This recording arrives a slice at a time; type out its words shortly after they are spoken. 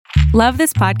Love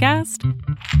this podcast?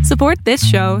 Support this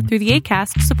show through the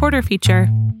Acast supporter feature.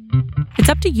 It's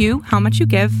up to you how much you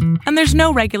give, and there's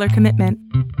no regular commitment.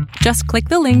 Just click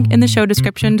the link in the show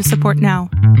description to support now.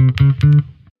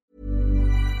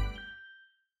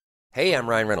 Hey, I'm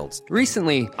Ryan Reynolds.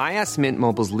 Recently, I asked Mint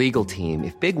Mobile's legal team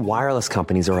if big wireless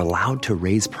companies are allowed to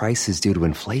raise prices due to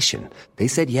inflation. They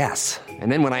said yes.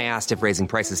 And then when I asked if raising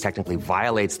prices technically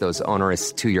violates those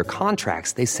onerous two-year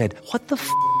contracts, they said, "What the f***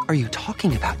 are you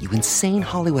talking about, you insane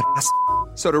Hollywood ass?"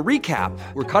 So to recap,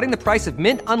 we're cutting the price of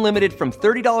Mint Unlimited from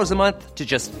 $30 a month to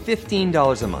just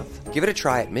 $15 a month. Give it a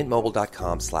try at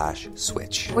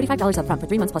mintmobile.com/switch. $45 up front for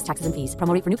 3 months plus taxes and fees.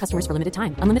 Promo rate for new customers for limited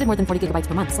time. Unlimited more than 40 gigabytes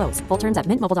per month. Slows full terms at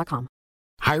mintmobile.com.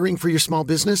 Hiring for your small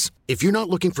business? If you're not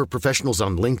looking for professionals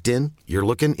on LinkedIn, you're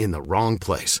looking in the wrong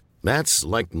place. That's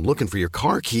like looking for your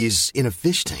car keys in a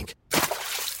fish tank.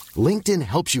 LinkedIn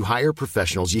helps you hire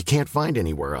professionals you can't find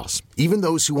anywhere else, even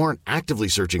those who aren't actively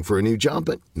searching for a new job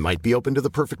but might be open to the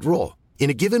perfect role. In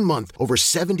a given month, over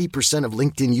 70% of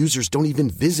LinkedIn users don't even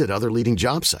visit other leading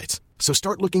job sites. So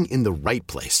start looking in the right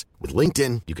place. With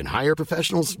LinkedIn, you can hire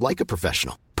professionals like a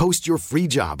professional. Post your free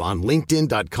job on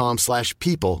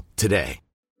linkedin.com/people today.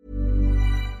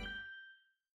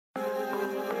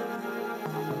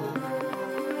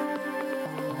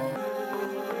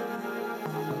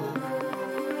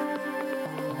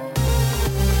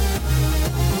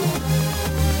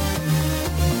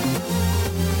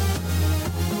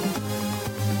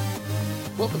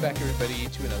 Welcome back, everybody,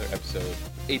 to another episode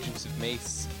of Agents of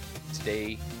Mace.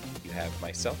 Today, you have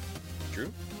myself,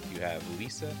 Drew, you have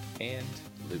Lisa, and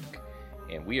Luke.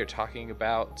 And we are talking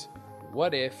about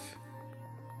What If,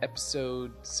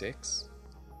 episode 6.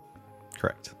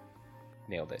 Correct.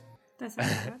 Nailed it. That's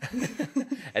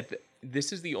good.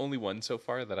 This is the only one so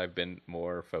far that I've been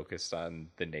more focused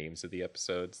on the names of the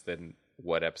episodes than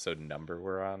what episode number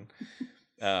we're on.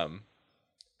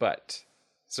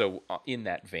 So in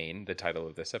that vein, the title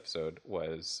of this episode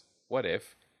was What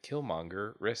If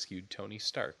Killmonger Rescued Tony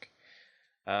Stark?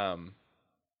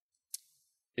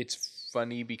 It's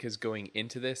funny because going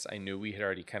into this, I knew we had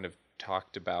already kind of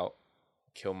talked about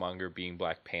Killmonger being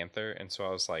Black Panther. And so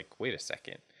I was like, wait a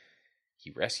second. He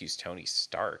rescues Tony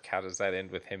Stark. How does that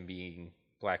end with him being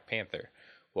Black Panther?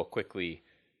 Well, quickly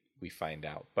we find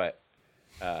out. But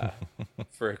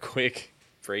for a quick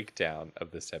breakdown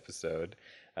of this episode,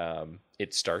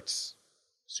 it starts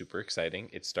super exciting.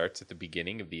 It starts at the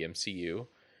beginning of the MCU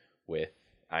with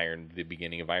the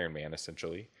beginning of Iron Man,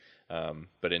 essentially.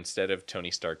 But instead of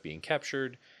Tony Stark being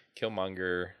captured,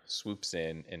 Killmonger swoops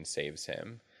in and saves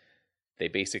him. They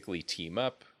basically team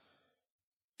up.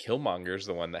 Killmonger's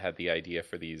the one that had the idea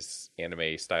for these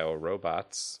anime-style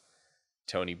robots.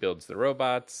 Tony builds the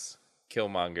robots.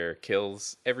 Killmonger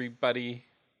kills everybody,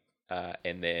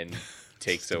 and then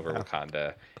takes over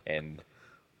Wakanda. And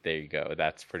there you go.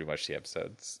 That's pretty much the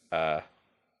episodes.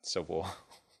 So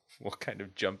we'll kind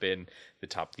of jump in the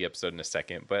top of the episode in a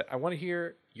second. But I want to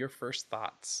hear your first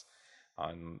thoughts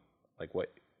on like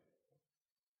what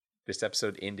this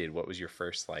episode ended. What was your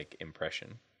first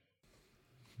impression?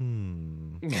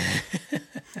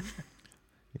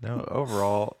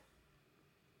 Overall,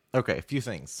 okay, a few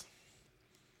things.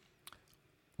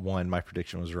 One, my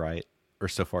prediction was right, or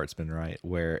so far it's been right,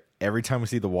 where every time we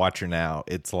see the Watcher now,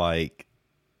 it's like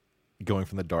going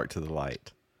from the dark to the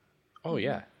light. Oh,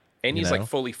 yeah. And he's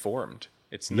fully formed.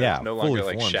 It's no longer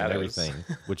fully like shadows. And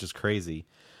everything, which is crazy.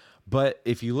 But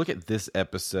if you look at this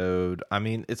episode, I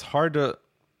mean, it's hard to,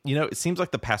 it seems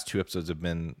like the past two episodes have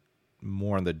been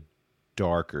more on the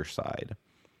darker side.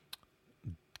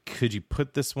 Could you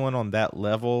put this one on that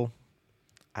level?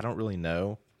 I don't really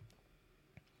know.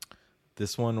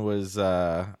 This one was,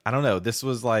 I don't know. This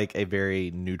was like a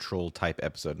very neutral type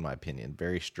episode, in my opinion.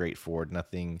 Very straightforward,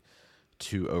 nothing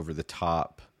too over the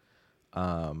top.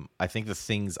 I think the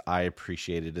things I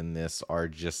appreciated in this are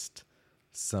just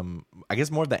some, I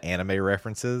guess, more of the anime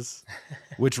references,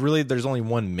 which really there's only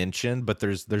one mention, but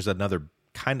there's another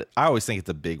kind of, I always think it's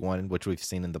a big one, which we've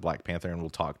seen in the Black Panther, and we'll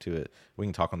talk to it. We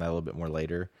can talk on that a little bit more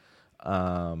later.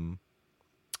 But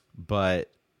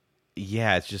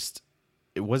yeah, it's just,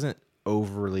 it wasn't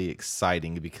overly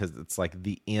exciting because it's like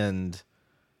the end,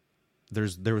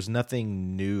 there was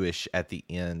nothing newish at the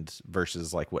end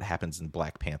versus like what happens in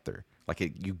Black Panther. Like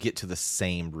you get to the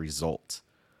same result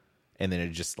and then it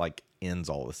just like ends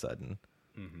all of a sudden.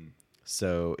 Mm-hmm.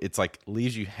 So it's like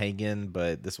leaves you hanging,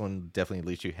 but this one definitely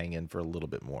leaves you hanging for a little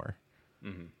bit more.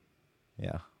 Mm-hmm.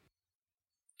 Yeah.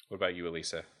 What about you,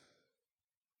 Elisa?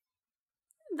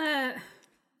 The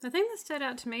thing that stood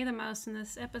out to me the most in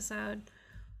this episode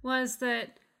was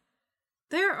that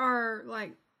there are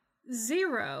like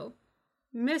zero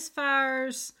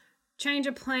misfires change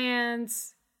of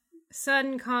plans,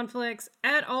 sudden conflicts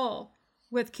at all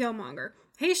with Killmonger.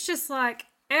 He's just like,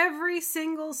 every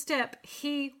single step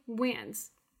he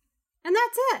wins. And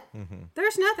that's it. Mm-hmm.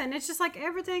 There's nothing. It's just like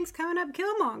everything's coming up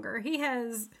Killmonger. He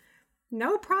has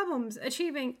no problems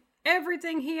achieving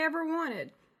everything he ever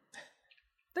wanted.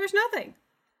 There's nothing.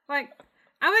 Like,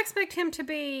 I would expect him to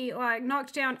be, like,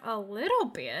 knocked down a little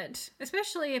bit,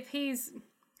 especially if he's...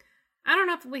 I don't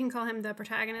know if we can call him the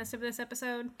protagonist of this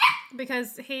episode,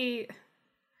 because he's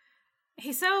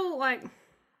so, like...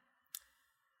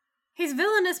 He's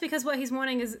villainous because what he's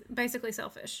wanting is basically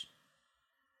selfish.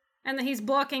 And that he's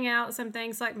blocking out some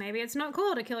things like, maybe it's not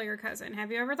cool to kill your cousin.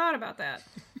 Have you ever thought about that?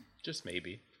 Just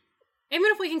maybe. Even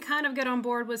if we can kind of get on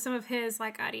board with some of his,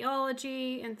 like,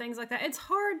 ideology and things like that, it's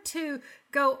hard to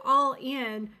go all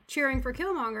in cheering for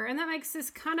Killmonger. And that makes this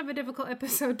kind of a difficult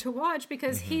episode to watch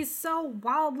because he's so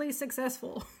wildly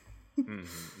successful.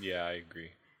 Yeah, I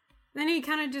agree. Then he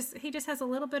kind of just has a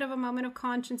little bit of a moment of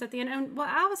conscience at the end. And what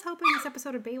I was hoping this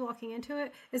episode would be walking into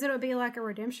it is that it would be like a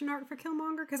redemption arc for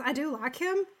Killmonger, because I do like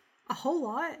him a whole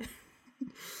lot.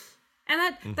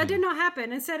 And that did not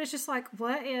happen. Instead, it's just like,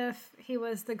 what if he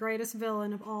was the greatest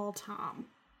villain of all time?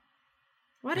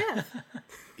 What if?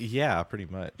 Yeah, pretty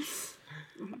much.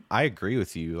 I agree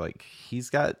with you. Like, he's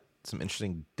got some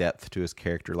interesting depth to his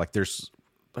character. Like, there's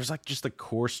like just the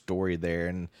core story there,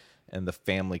 and the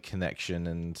family connection,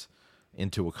 and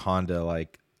into Wakanda,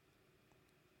 like,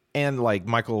 and like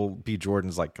Michael B.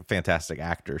 Jordan's like a fantastic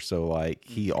actor, so like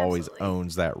he always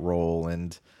owns that role,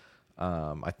 and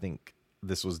I think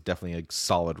this was definitely a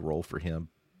solid role for him.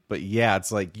 But yeah,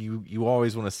 it's like you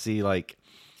always want to see, like,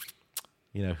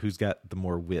 you know, who's got the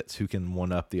more wits, who can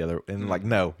one up the other, and like,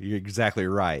 no, you're exactly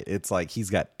right. It's like he's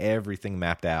got everything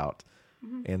mapped out,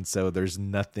 and so there's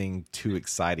nothing too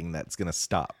exciting that's gonna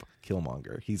stop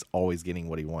Killmonger. He's always getting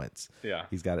what he wants. Yeah,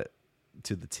 he's got it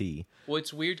to the T. Well,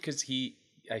 it's weird because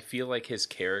I feel like his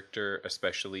character,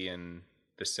 especially in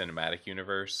the cinematic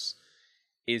universe,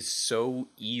 is so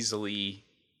easily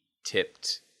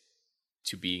tipped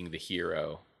to being the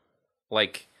hero.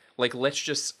 Like let's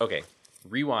just, okay,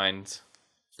 rewind.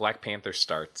 Black Panther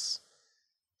starts.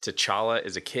 T'Challa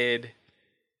is a kid.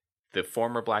 The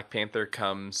former Black Panther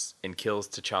comes and kills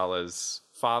T'Challa's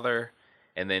father,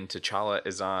 and then T'Challa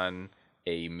is on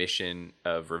a mission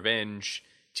of revenge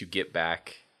to get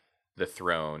back the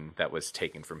throne that was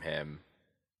taken from him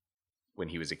when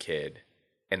he was a kid.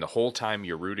 And the whole time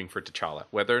you're rooting for T'Challa.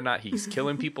 Whether or not he's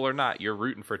killing people or not, you're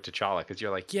rooting for T'Challa, because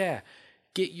you're like, yeah,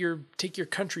 take your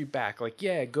country back. Like,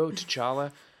 yeah, go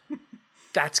T'Challa.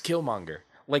 That's Killmonger.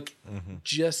 Like,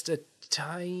 just a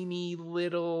tiny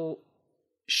little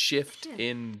shift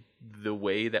in the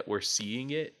way that we're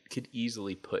seeing it could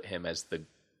easily put him as the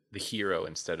hero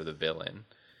instead of the villain.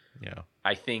 Yeah.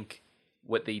 I think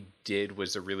what they did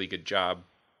was a really good job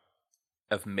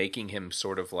of making him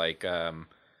sort of like,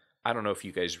 I don't know if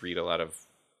you guys read a lot of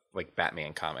like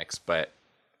Batman comics, but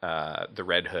the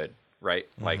Red Hood, right?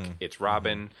 Like, it's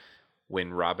Robin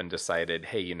when Robin decided,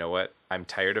 hey, you know what? I'm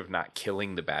tired of not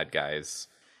killing the bad guys,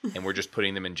 and we're just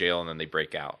putting them in jail and then they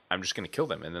break out. I'm just going to kill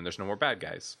them, and then there's no more bad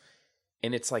guys.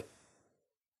 And it's like,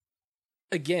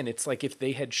 again, it's like if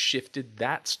they had shifted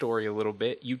that story a little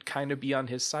bit, you'd kind of be on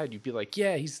his side. You'd be like,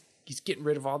 yeah, he's getting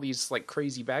rid of all these like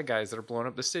crazy bad guys that are blowing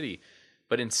up the city.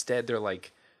 But instead they're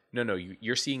like, no,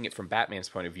 you're seeing it from Batman's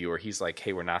point of view, where he's like,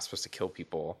 hey, we're not supposed to kill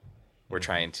people. We're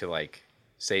trying to like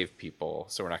save people,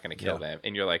 so we're not going to kill them.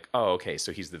 And you're like, oh, okay,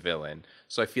 so he's the villain.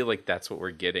 So I feel like that's what we're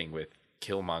getting with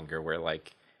Killmonger, where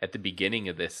like at the beginning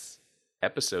of this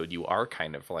episode, you are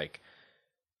kind of like,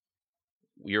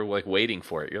 you're like waiting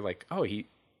for it. You're like, oh, he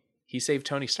saved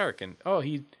Tony Stark, and oh,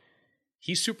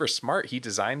 he's super smart. He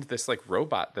designed this like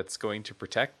robot that's going to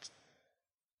protect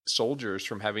soldiers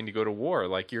from having to go to war.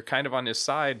 Like, you're kind of on his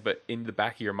side, but in the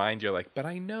back of your mind you're like, but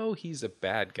I know he's a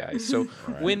bad guy. So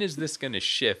when is this going to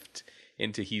shift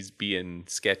into he's being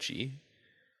sketchy?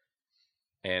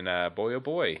 And boy oh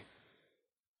boy,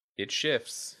 it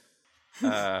shifts.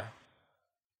 I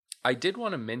did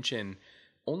want to mention,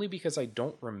 only because I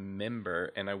don't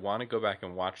remember and I want to go back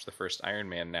and watch the first Iron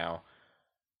Man now,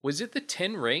 was it the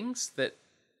 10 rings that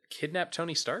kidnapped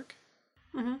Tony Stark?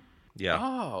 Yeah.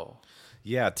 Oh.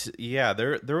 Yeah,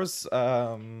 there was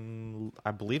I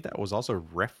believe that was also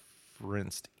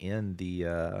referenced in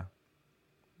the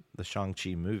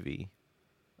Shang-Chi movie,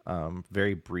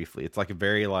 very briefly. It's like a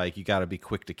very like, you got to be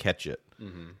quick to catch it.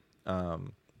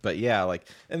 But yeah, like,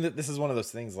 and this is one of those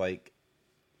things, like,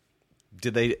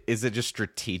 is it just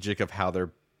strategic of how they're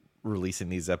releasing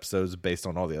these episodes based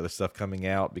on all the other stuff coming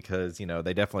out? Because, you know,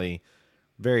 they definitely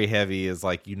very heavy is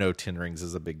like, Ten Rings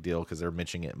is a big deal because they're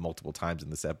mentioning it multiple times in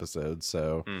this episode.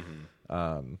 So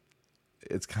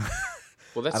it's kind of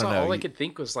well, that's all I could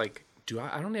think was like,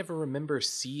 I don't ever remember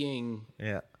seeing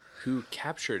who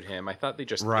captured him. I thought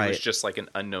it was just like an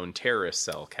unknown terrorist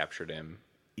cell captured him.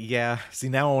 Yeah. See,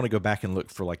 now I want to go back and look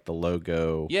for like the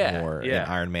logo more in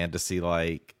Iron Man to see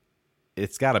like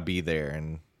it's got to be there,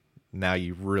 and now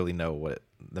you really know what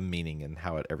the meaning and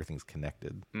how everything's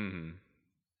connected. Mm-hmm.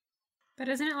 But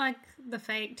isn't it like the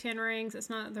fake 10 Rings? It's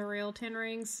not the real 10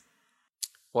 Rings?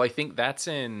 Well, I think that's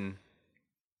in...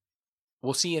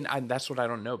 Well, see, and that's what I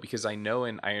don't know, because I know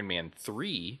in Iron Man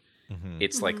 3,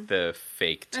 it's like the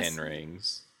fake 10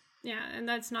 Rings. Yeah, and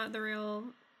that's not the real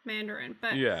Mandarin.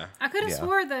 But yeah. I could have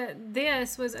swore that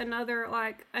this was another,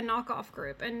 like, a knockoff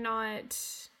group and not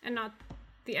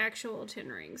the actual 10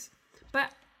 Rings.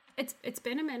 But it's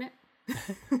been a minute.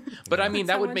 But I mean,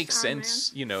 that would make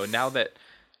sense, now that,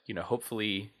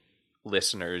 hopefully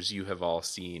listeners, you have all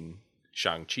seen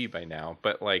Shang-Chi by now,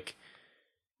 but like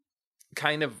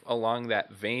kind of along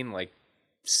that vein, like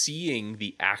seeing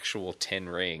the actual 10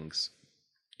 Rings,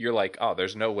 you're like, oh,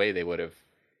 there's no way they would have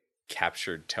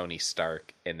captured Tony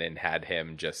Stark and then had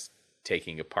him just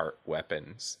taking apart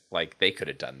weapons. Like, they could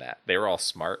have done that. They were all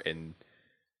smart and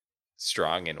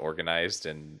strong and organized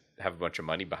and have a bunch of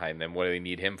money behind them. What do they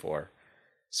need him for?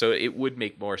 So it would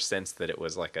make more sense that it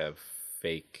was like a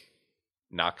fake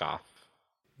knockoff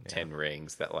 10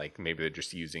 Rings that like maybe they're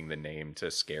just using the name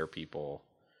to scare people.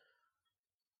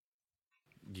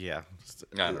 Yeah.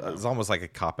 It's almost like a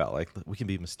cop-out. Like, we can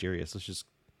be mysterious.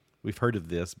 We've heard of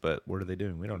this, but what are they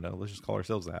doing? We don't know. Let's just call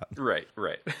ourselves that. Right.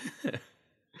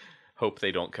 Hope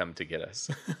they don't come to get us.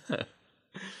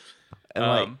 And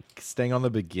like staying on the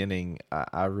beginning,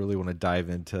 I really want to dive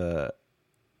into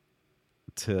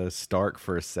Stark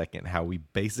for a second. How we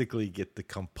basically get the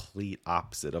complete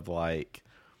opposite of like,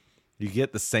 you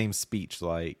get the same speech,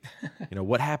 like,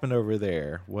 what happened over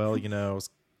there? Well, it was,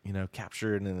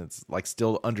 captured, and it's like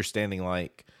still understanding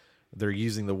like they're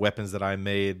using the weapons that I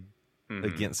made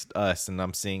against us, and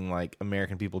I'm seeing like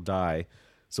American people die.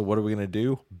 So what are we gonna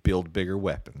do? Build bigger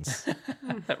weapons.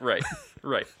 Right.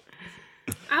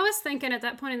 I was thinking at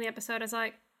that point in the episode, I was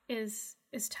like, is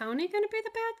Tony going to be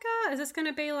the bad guy? Is this going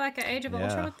to be like an Age of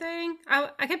Ultron thing?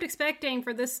 I kept expecting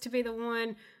for this to be the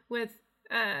one with,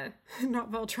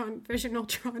 not Voltron, Vision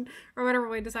Ultron, or whatever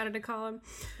we decided to call him.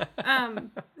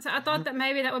 So I thought that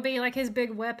maybe that would be like his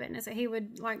big weapon, is that he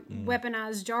would like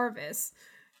weaponize Jarvis.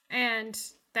 And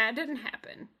that didn't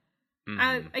happen.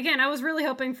 I was really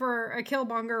hoping for a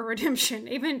Killmonger redemption,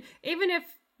 even if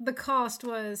the cost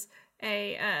was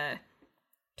a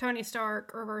Tony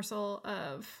Stark reversal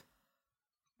of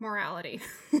morality.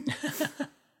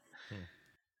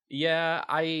 Yeah,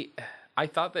 I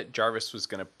thought that Jarvis was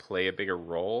going to play a bigger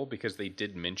role because they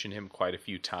did mention him quite a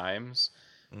few times,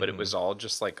 but it was all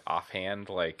just like offhand,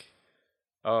 like,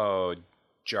 oh,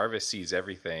 Jarvis sees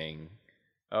everything.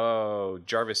 Oh,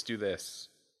 Jarvis do this.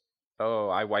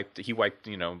 Oh, he wiped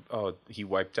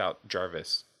out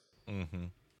Jarvis. Mm-hmm.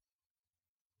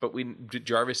 But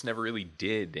Jarvis never really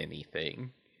did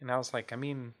anything. And I was like, I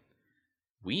mean,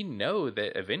 we know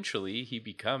that eventually he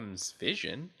becomes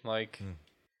Vision. Like,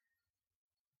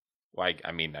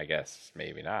 I mean, I guess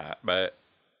maybe not, but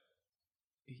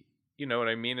you know what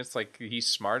I mean? It's like he's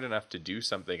smart enough to do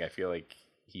something. I feel like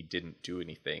he didn't do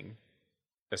anything,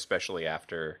 especially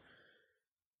after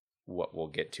what we'll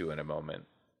get to in a moment.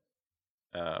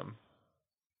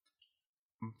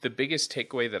 The biggest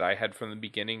takeaway that I had from the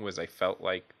beginning was I felt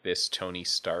like this Tony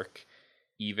Stark,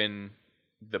 even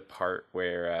the part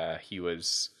where he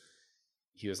was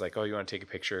like, oh, you want to take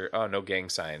a picture? Oh, no gang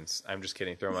signs. I'm just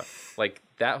kidding. Throw him up. Like,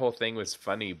 that whole thing was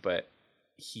funny, but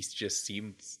he just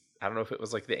seemed, I don't know if it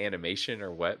was like the animation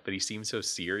or what, but he seemed so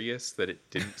serious that it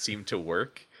didn't seem to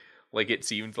work. Like, it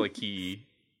seemed like he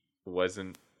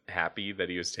wasn't happy that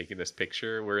he was taking this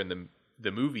picture, where in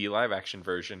the movie live action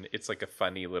version, it's like a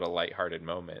funny little lighthearted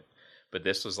moment. But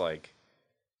this was like,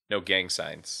 no gang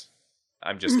signs.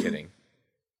 I'm just kidding.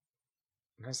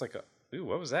 And I was like, ooh,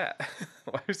 what was that?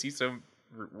 Why was he so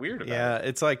weird about it? Yeah,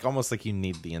 it's like almost like you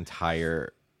need the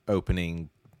entire opening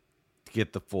to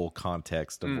get the full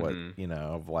context of what,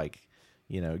 of like,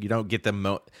 you don't get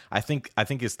the I think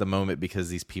it's the moment because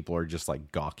these people are just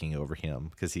like gawking over him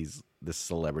because he's this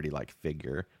celebrity like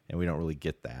figure, and we don't really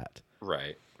get that.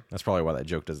 Right. That's probably why that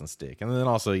joke doesn't stick. And then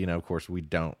also, of course, we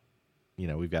don't,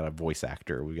 we've got a voice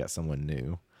actor. We've got someone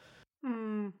new.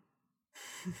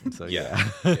 So, yeah.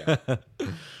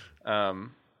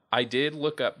 I did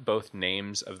look up both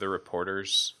names of the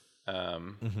reporters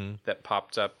that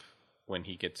popped up when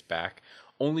he gets back,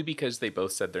 only because they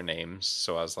both said their names.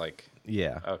 So I was like,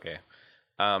 Yeah. okay.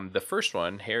 The first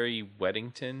one, Harry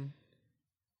Weddington.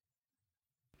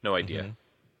 No idea. Mm-hmm.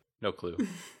 No clue.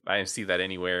 I didn't see that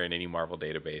anywhere in any Marvel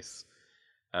database.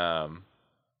 The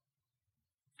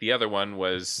other one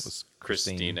was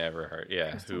Christine Everhart.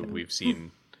 Yeah, who we've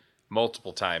seen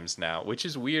multiple times now, which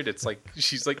is weird. It's like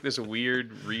she's like this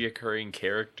weird reoccurring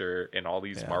character in all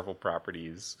these Marvel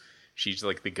properties. She's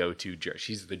like the go-to.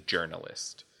 She's the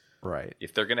journalist. Right.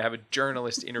 If they're gonna have a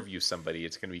journalist interview somebody,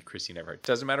 it's gonna be Christine Everhart.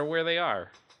 Doesn't matter where they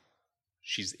are.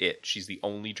 She's it. She's the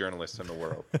only journalist in the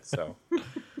world. So,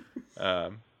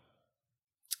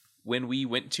 when we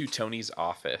went to Tony's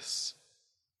office,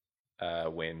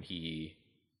 when he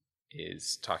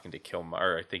is talking to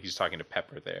Killmonger, I think he's talking to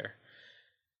Pepper there.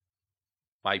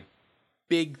 My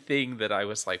big thing that I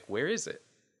was like, where is it?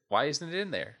 Why isn't it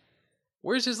in there?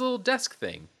 Where's his little desk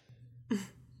thing?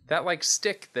 That like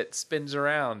stick that spins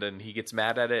around and he gets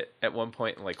mad at it at one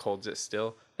point and like holds it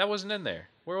still. That wasn't in there.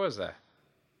 Where was that?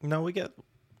 No, we get.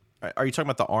 Are you talking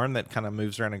about the arm that kind of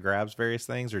moves around and grabs various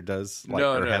things, or does like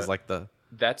No. has like the?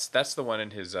 That's the one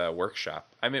in his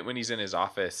workshop. I meant when he's in his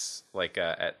office, like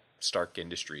at Stark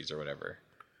Industries or whatever.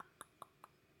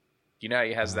 You know how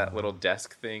he has that little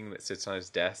desk thing that sits on his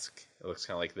desk? It looks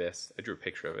kind of like this. I drew a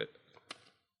picture of it.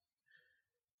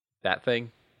 That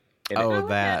thing. And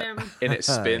that. And it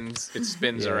spins. It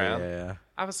spins around. Yeah.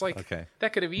 I was like, Okay.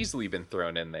 that could have easily been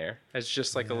thrown in there as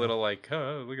just like a little like,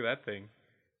 oh, look at that thing.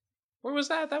 Where was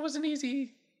that? That wasn't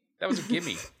easy. That was a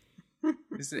gimme.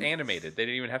 This is animated. They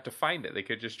didn't even have to find it. They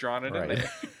could just drawn it in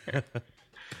there.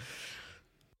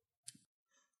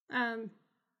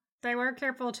 They were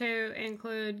careful to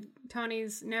include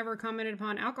Tony's never commented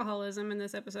upon alcoholism in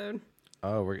this episode.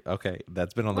 Oh, we're okay.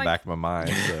 That's been on the back of my mind.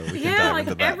 So we can Yeah, dive like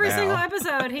into that every now. single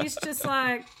episode, he's just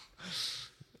like,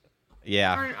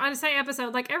 Yeah. or I say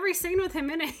episode, like every scene with him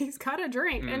in it, he's got a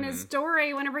drink. And his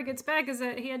story, whenever he gets back, is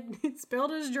that he'd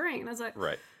spilled his drink. And I was like,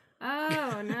 Right.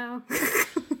 oh no.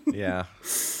 Yeah.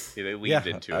 Yeah, they leaned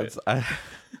into it. It's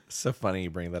so funny you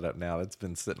bring that up now. It's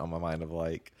been sitting on my mind of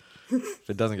like, if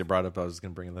it doesn't get brought up, I was just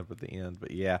gonna bring it up at the end.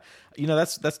 But yeah,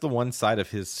 that's the one side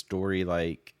of his story.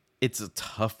 Like, it's a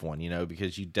tough one,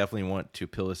 because you definitely want to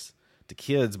appeal this to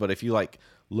kids. But if you like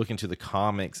look into the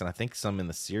comics, and I think some in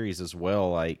the series as well,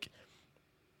 like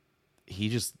he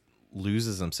just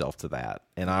loses himself to that.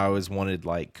 And I always wanted,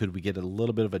 like, could we get a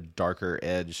little bit of a darker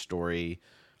edge story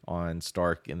on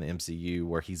Stark in the MCU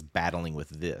where he's battling with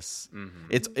this?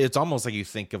 It's almost like you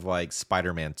think of like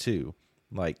Spider-Man 2,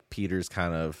 like Peter's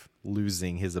kind of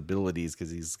losing his abilities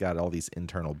because he's got all these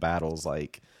internal battles.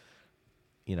 Like,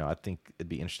 I think it'd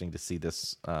be interesting to see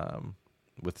this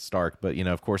with Stark. But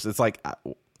of course, it's like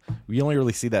we only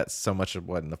really see that so much of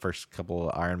in the first couple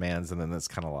of Iron Mans, and then it's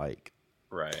kind of like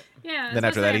Right. Yeah. then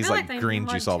after that he's like they green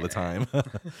led juice all to the it. time.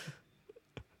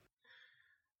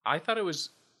 I thought it was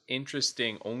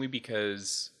interesting only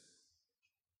because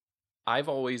I've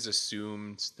always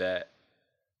assumed that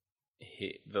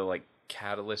the like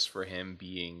catalyst for him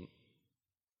being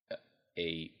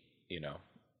a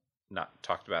not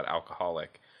talked about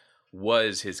alcoholic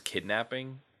was his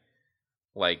kidnapping.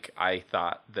 Like, I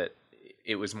thought that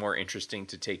it was more interesting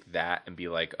to take that and be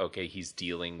like, okay, he's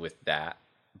dealing with that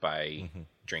by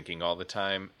drinking all the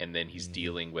time, and then he's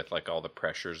dealing with like all the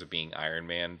pressures of being Iron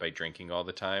Man by drinking all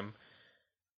the time.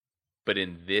 But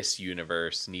in this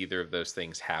universe, neither of those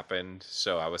things happened.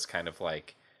 So I was kind of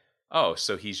like, oh,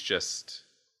 so he's just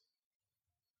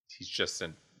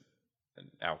an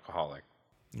alcoholic.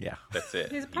 Yeah. That's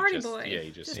it. He's a party He just, boy. Yeah,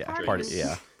 he just Just drinks party,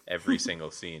 yeah. every single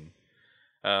scene.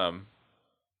 But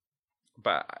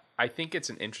I think it's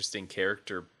an interesting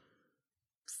character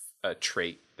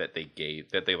trait that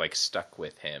they like stuck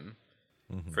with him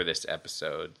for this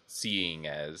episode, seeing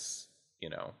as,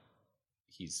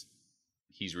 he's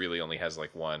really only has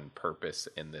like one purpose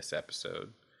in this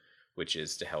episode, which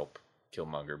is to help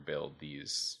Killmonger build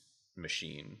these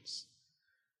machines.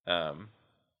 I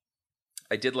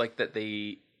did like that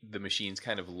the machines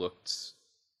kind of looked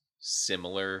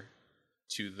similar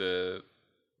to the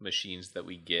machines that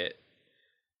we get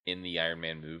in the Iron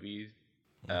Man movie.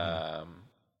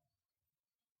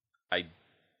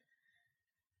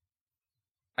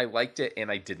 I liked it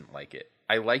and I didn't like it.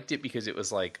 I liked it because it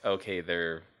was like, okay,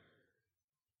 they're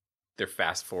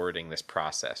fast forwarding this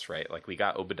process, right? Like, we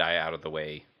got Obadiah out of the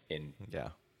way in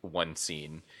one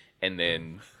scene, and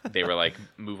then they were like,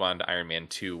 move on to Iron Man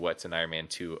 2. What's in Iron Man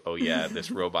 2? Oh yeah,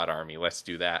 this robot army. Let's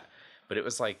do that. But it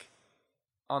was like,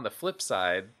 on the flip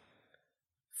side,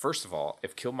 first of all,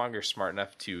 if Killmonger's smart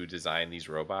enough to design these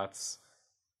robots,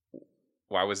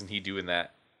 why wasn't he doing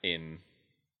that in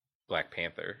Black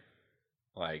Panther?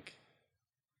 Like,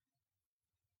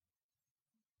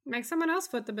 Make someone else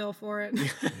foot the bill for it.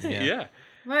 Yeah.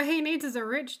 What he needs is a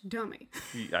rich dummy.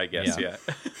 I guess, yeah.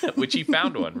 Which he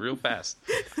found one real fast.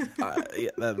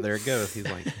 There it goes.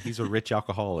 He's a rich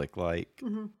alcoholic. Like,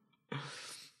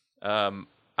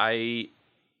 I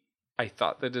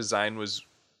thought the design was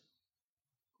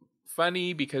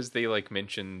funny because they like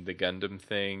mentioned the Gundam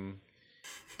thing,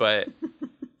 but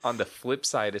on the flip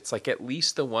side, it's like at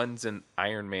least the ones in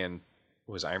Iron Man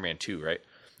 2, right?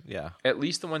 yeah, At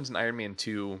least the ones in Iron Man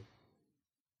 2,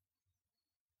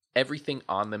 everything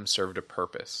on them served a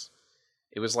purpose.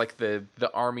 It was like the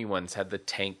army ones had the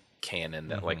tank cannon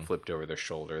that like flipped over their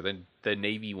shoulder. Then the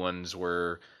navy ones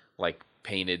were like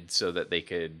painted so that they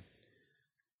could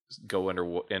go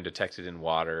under undetected in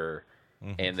water,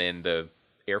 and then the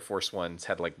Air Force ones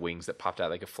had like wings that popped out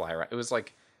like a fly around. It was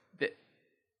like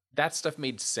that stuff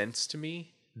made sense to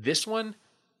me. This one,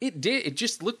 it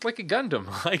just looked like a Gundam.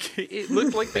 Like it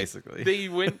looked like basically they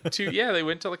went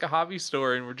to like a hobby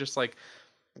store and were just like,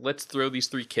 let's throw these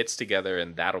 3 kits together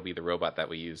and that'll be the robot that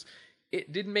we use.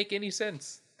 It didn't make any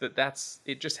sense.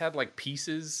 It just had like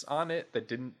pieces on it that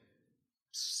didn't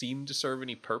seem to serve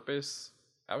any purpose.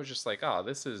 I was just like, oh,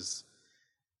 this is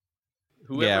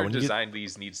whoever designed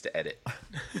these needs to edit.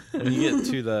 when you get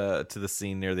to the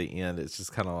scene near the end, it's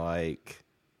just kind of like,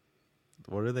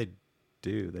 what do they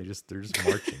do? They're just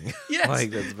marching. Yes,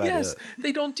 like that's about it.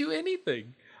 They don't do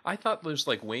anything. I thought there's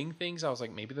like wing things. I was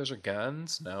like, maybe those are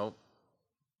guns. No,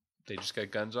 they just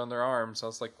got guns on their arms. I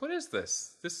was like, what is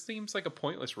this? This seems like a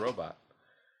pointless robot.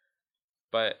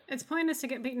 But It's pointless to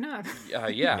get beaten up.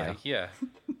 yeah.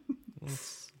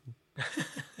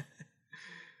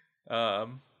 I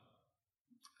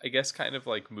guess kind of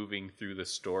like moving through the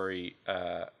story,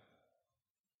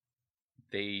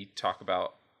 they talk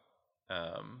about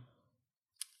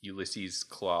Ulysses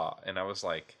Claw, and I was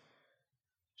like,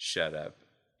 shut up.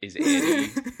 Is Andy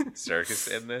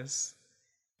Serkis in this?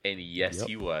 And yes,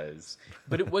 he was.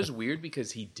 But it was weird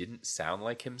because he didn't sound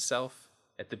like himself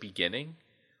at the beginning.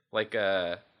 Like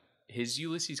his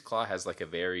Ulysses Claw has like a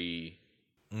very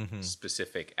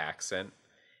specific accent,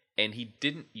 and he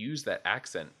didn't use that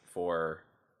accent for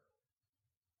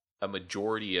a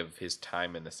majority of his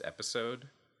time in this episode.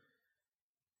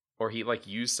 Or he like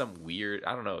used some weird,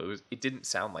 I don't know, it didn't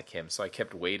sound like him. So I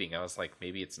kept waiting. I was like,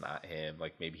 maybe it's not him.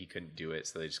 Like maybe he couldn't do it,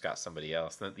 so they just got somebody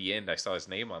else. And at the end I saw his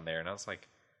name on there and I was like,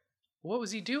 what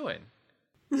was he doing?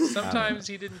 Sometimes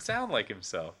he didn't sound like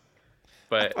himself.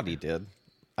 But I thought he did.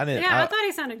 I didn't. Yeah, I thought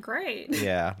he sounded great.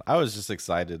 Yeah, I was just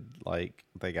excited. Like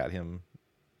they got him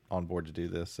on board to do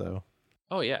this. So.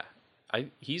 Oh yeah,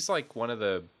 he's like one of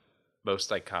the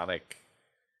most iconic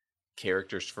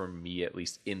characters for me, at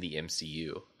least in the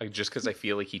MCU. Like, just because I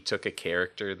feel like he took a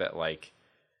character that like,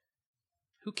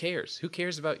 who cares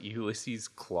about Ulysses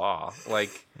Claw?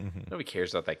 Like nobody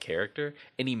cares about that character,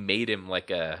 and he made him like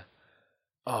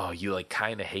you like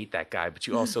kind of hate that guy, but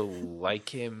you also like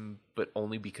him, but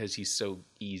only because he's so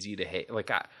easy to hate.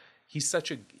 Like he's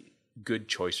such a good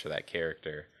choice for that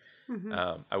character.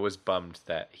 I was bummed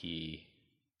that he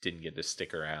didn't get to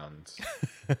stick around.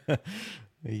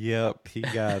 Yep, he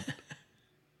got.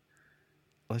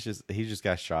 He just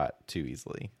got shot too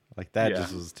easily. Like that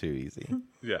just was too easy.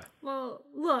 Yeah. Well,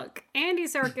 look, Andy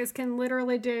Serkis can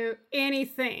literally do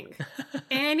anything.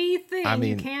 Anything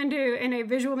you can do in a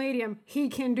visual medium, he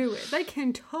can do it. They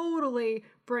can totally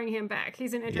bring him back.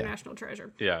 He's an international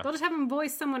treasure. Yeah. They'll just have him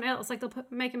voice someone else. Like they'll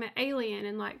make him an alien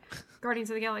in like Guardians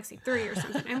of the Galaxy 3 or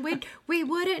something. And we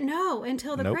wouldn't know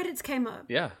until the credits came up.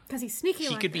 Yeah. Because he's sneaky He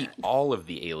like could that. be all of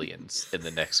the aliens in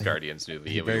the next Guardians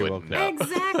movie, and we very wouldn't well know.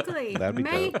 Exactly. That'd be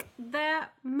Make dope. that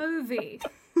movie.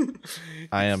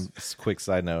 I am. Quick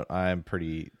side note: I am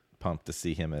pretty pumped to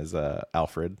see him as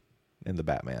Alfred in the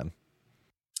Batman.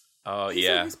 Oh So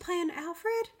yeah. he's playing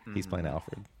Alfred? He's playing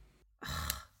Alfred.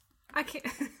 I can't.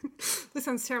 This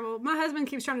sounds terrible. My husband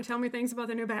keeps trying to tell me things about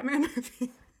the new Batman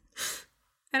movie,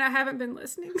 and I haven't been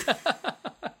listening.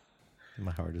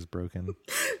 My heart is broken.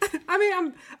 I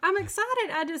mean, I'm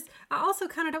excited. I also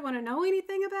kind of don't want to know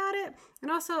anything about it, and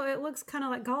also it looks kind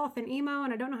of like goth and emo,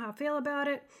 and I don't know how I feel about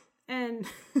it. And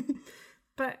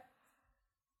but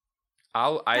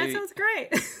that sounds great.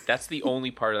 That's the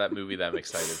only part of that movie that I'm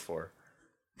excited for.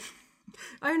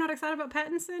 Oh, you're not excited about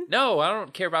Pattinson? No, I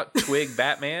don't care about Twig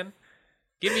Batman.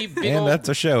 Give me big And old that's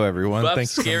a show, everyone. buff,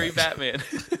 Thanks so scary much. Batman.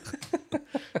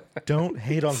 Don't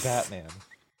hate on Batman.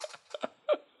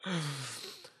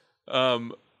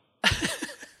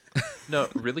 No,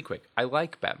 really quick. I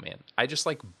like Batman. I just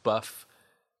like buff,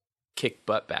 kick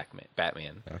butt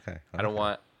Batman. Okay. I don't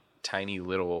want tiny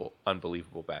little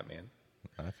unbelievable Batman.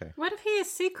 Okay. What if he is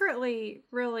secretly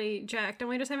really jacked and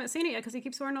we just haven't seen it yet because he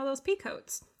keeps wearing all those pea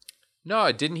coats?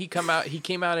 No, didn't he come out? He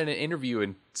came out in an interview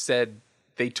and said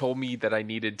they told me that I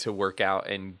needed to work out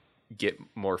and get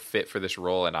more fit for this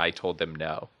role, and I told them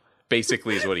no.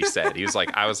 Basically, is what he said. He was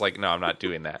like, I was like, no, I'm not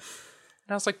doing that.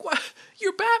 And I was like, what?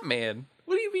 You're Batman.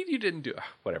 What do you mean you didn't do it?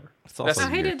 Whatever. So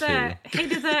he did that. He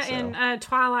did that in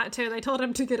Twilight too. They told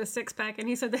him to get a 6-pack, and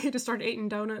he said that he just started eating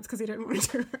donuts because he didn't want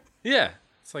to do it. Yeah,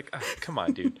 it's like, come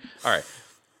on, dude. All right,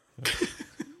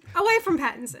 away from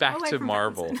Pattinson. Back Away to from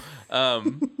Marvel.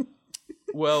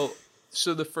 Well,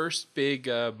 so the first big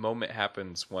moment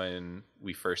happens when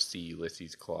we first see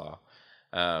Ulysses Claw.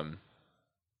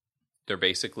 They're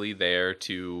basically there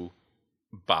to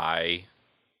buy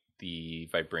the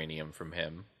vibranium from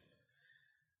him,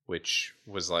 which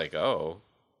was like, oh,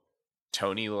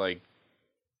 Tony like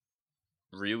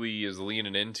really is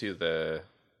leaning into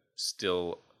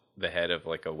still the head of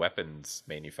like a weapons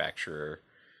manufacturer,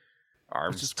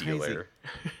 arms dealer.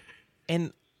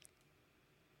 And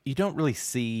you don't really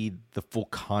see the full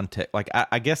context. Like,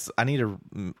 I guess I need to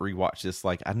rewatch this.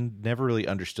 Like, I never really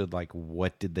understood, like,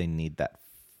 what did they need that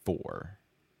for?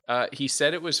 He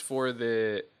said it was for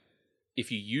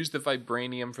if you use the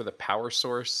vibranium for the power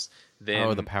source,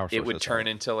 then it would turn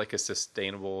into like a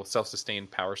sustainable, self-sustained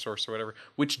power source or whatever,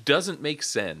 which doesn't make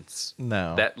sense.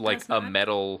 No. That like a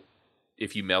metal,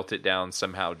 if you melt it down,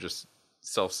 somehow just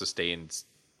self-sustains.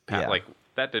 Like,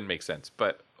 that didn't make sense.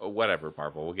 But whatever,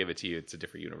 Marvel, we'll give it to you. It's a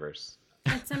different universe.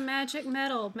 It's a magic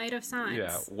metal made of science.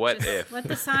 Yeah, what if? Let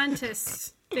the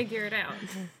scientists figure it out.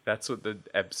 That's what the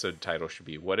episode title should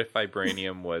be. What if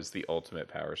vibranium was the ultimate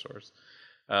power source?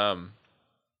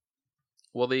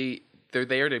 Well, they're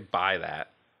there to buy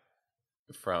that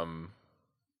from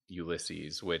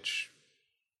Ulysses, which,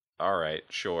 all right,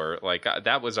 sure. Like,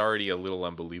 that was already a little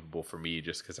unbelievable for me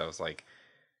just because I was like,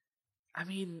 I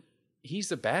mean,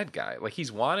 he's a bad guy. Like,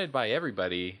 he's wanted by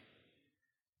everybody,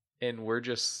 and we're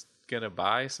just gonna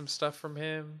buy some stuff from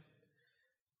him.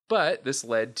 But this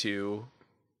led to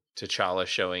T'Challa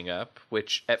showing up,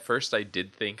 which at first I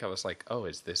did think, I was like, oh,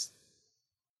 is this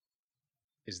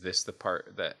the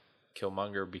part that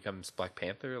Killmonger becomes Black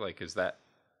Panther? Like, is that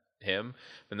him?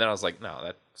 And then I was like, no,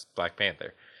 that's Black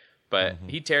Panther. But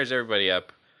he tears everybody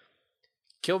up.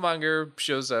 Killmonger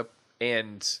shows up,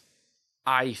 and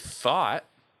I thought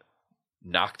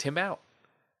knocked him out.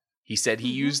 He said he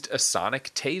used a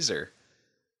sonic taser.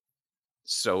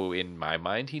 So in my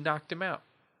mind, he knocked him out.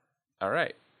 All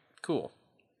right, cool.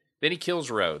 Then he kills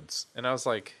Rhodes. And I was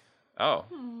like, oh,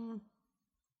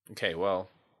 okay, well,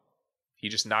 he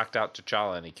just knocked out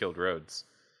T'Challa and he killed Rhodes.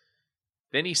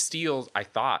 Then he stole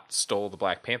the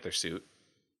Black Panther suit.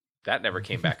 That never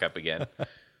came back up again.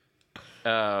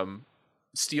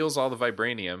 Steals all the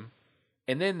vibranium.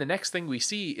 And then the next thing we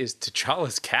see is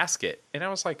T'Challa's casket. And I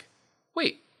was like,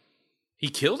 wait, he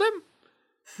killed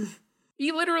him?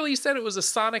 He literally said it was a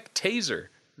sonic taser,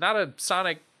 not a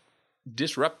sonic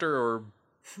disruptor or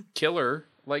killer.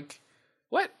 Like,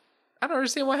 what? I don't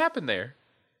understand what happened there.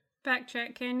 Fact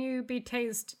check. Can you be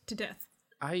tased to death?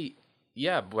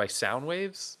 Yeah, by sound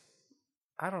waves?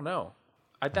 I don't know.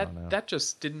 That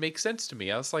just didn't make sense to me.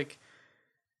 I was like,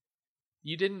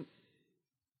 you didn't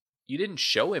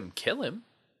show him kill him.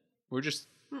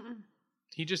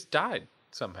 He just died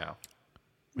somehow.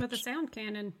 With a sound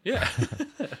cannon. Yeah.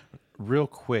 Real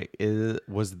quick,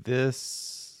 was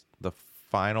this the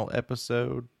final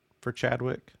episode for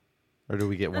Chadwick? Or do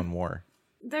we get one more?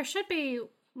 There should be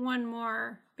one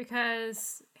more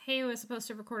because he was supposed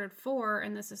to have recorded 4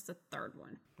 and this is the 3rd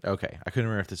one. Okay. I couldn't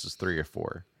remember if this was 3 or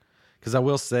 4. Because I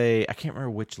will say, I can't remember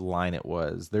which line it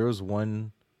was. There was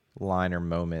one line or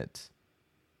moment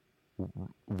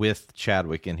with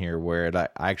Chadwick in here where I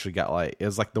actually got like, it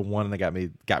was like the one that got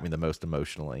me the most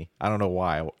emotionally. I don't know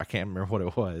why. I can't remember what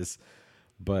it was,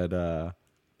 but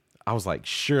I was like,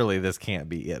 surely this can't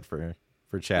be it for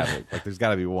Chadwick. Like, there's got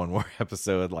to be one more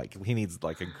episode. Like, he needs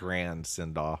like a grand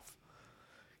send off.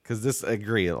 Because this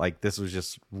was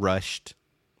just rushed.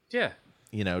 Yeah.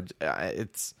 You know,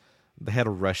 they had to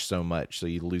rush so much, so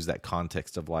you lose that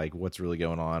context of like what's really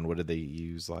going on. What did they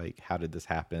use? Like, how did this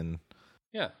happen?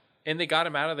 Yeah. And they got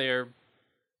him out of there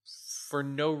for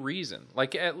no reason.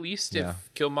 Like, at least if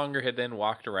Killmonger had then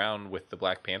walked around with the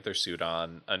Black Panther suit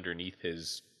on underneath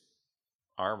his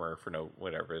armor for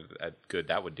whatever good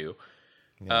that would do.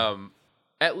 Yeah.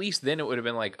 At least then it would have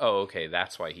been like, oh, okay,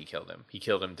 that's why he killed him. He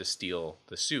killed him to steal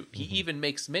the suit. He even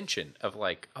makes mention of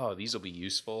like, oh, these will be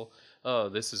useful. Oh,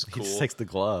 this is cool. He just takes the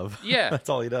glove. Yeah. That's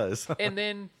all he does. But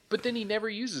then he never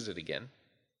uses it again.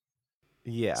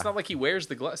 Yeah. It's not like he wears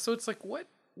the glove. So it's like, what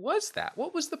was that?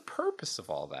 What was the purpose of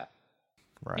all that?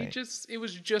 Right. It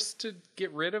was just to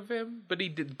get rid of him, but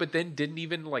then didn't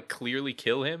even like clearly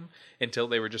kill him until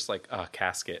they were just like,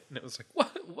 casket. And it was like,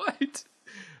 what?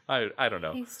 I don't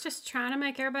know. He's just trying to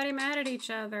make everybody mad at each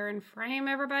other and frame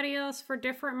everybody else for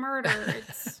different murder.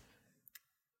 It's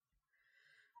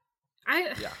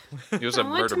It was a I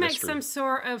want murder to make mystery. some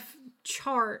sort of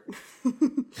chart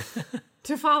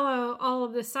to follow all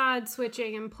of the side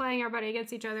switching and playing everybody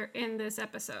against each other in this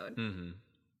episode. Mm-hmm.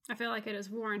 I feel like it is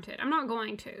warranted. I'm not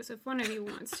going to, so if one of you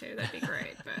wants to, that'd be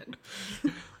great.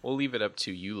 But We'll leave it up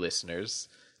to you listeners.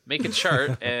 Make a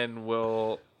chart and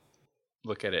we'll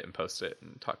look at it and post it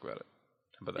and talk about it.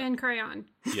 How about that? in crayon.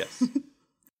 Yes.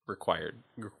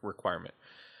 Requirement.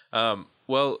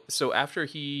 Well, so after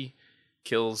he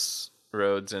kills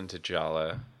Rhodes and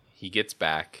T'Challa, he gets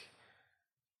back.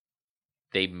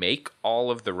 They make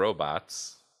all of the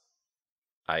robots,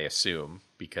 I assume,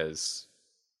 because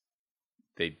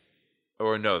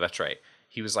that's right.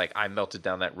 He was like, I melted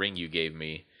down that ring you gave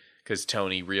me, because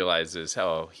Tony realizes,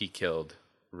 he killed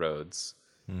Rhodes.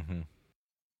 Mm-hmm.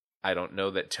 I don't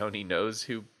know that Tony knows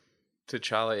who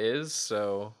T'Challa is,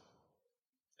 so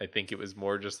I think it was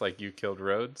more just like, you killed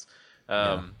Rhodes.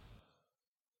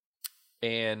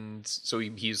 And so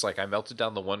he's like, I melted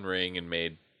down the One Ring and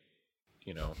made,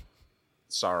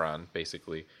 Sauron,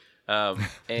 basically.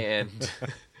 And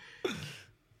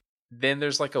then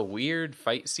there's like a weird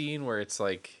fight scene where it's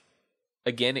like,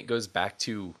 again, it goes back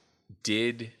to,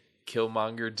 did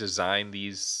Killmonger design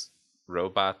these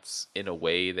robots in a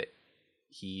way that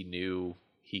he knew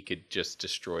he could just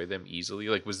destroy them easily?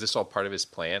 Like, was this all part of his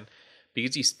plan?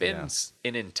 Because he spends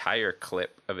an entire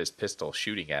clip of his pistol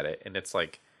shooting at it, and it's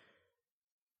like,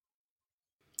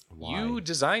 Why? you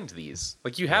designed these.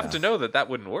 Like, you have to know that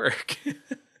wouldn't work.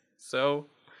 So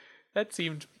that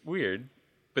seemed weird.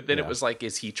 But then it was like,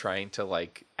 is he trying to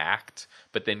like act?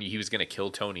 But then he was going to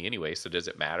kill Tony anyway, so does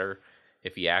it matter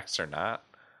if he acts or not?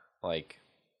 Like,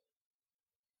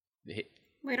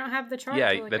 We don't have the chart.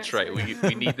 yeah, to look that's at, right. so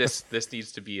We need this. This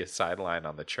needs to be a sideline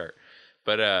on the chart.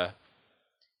 But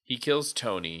he kills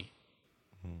Tony,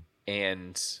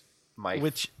 and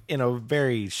which in a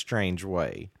very strange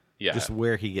way. Yeah. Just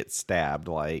where he gets stabbed,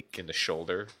 like in the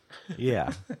shoulder.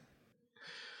 Yeah.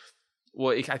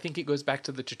 Well, I think it goes back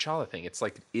to the T'Challa thing. It's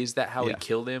like, is that how he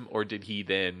killed him, or did he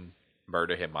then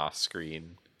murder him off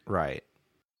screen? Right.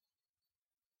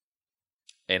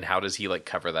 And how does he like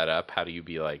cover that up? How do you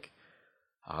be like,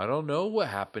 I don't know what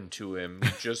happened to him.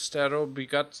 He just he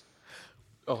got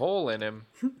a hole in him.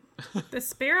 the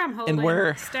spear I'm holding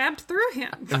stabbed through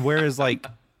him. And where is like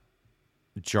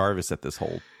Jarvis at this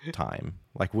whole time?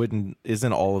 Like,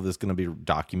 isn't all of this going to be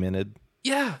documented?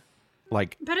 Yeah.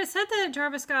 Like, But it said that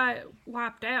Jarvis got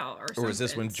wiped out or something. or is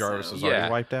this when Jarvis was Yeah.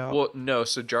 already wiped out? Well, no.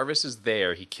 So Jarvis is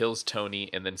there. He kills Tony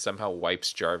and then somehow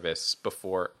wipes Jarvis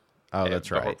before. Oh,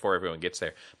 that's right. Before everyone gets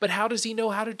there. But how does he know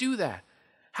how to do that?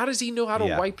 How does he know how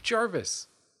to wipe Jarvis?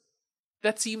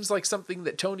 That seems like something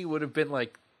that Tony would have been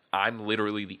like, I'm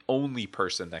literally the only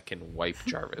person that can wipe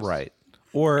Jarvis. Right.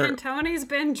 Or And Tony's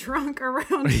been drunk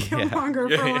around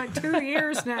Killmonger for like 2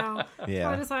 years now. Yeah. So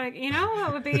I was like, you know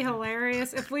what would be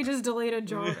hilarious if we just deleted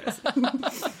Jarvis?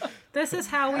 This is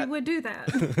how we would do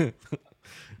that.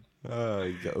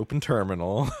 you go open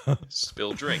terminal,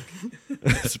 Spill drink.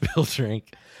 spill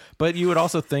drink. But you would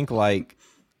also think like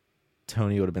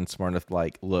Tony would have been smart enough to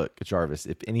like, look, Jarvis,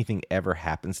 if anything ever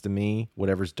happens to me,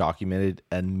 whatever's documented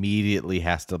immediately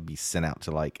has to be sent out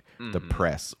to like the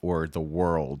press or the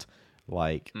world.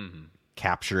 Like,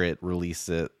 capture it, release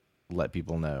it, let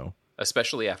people know.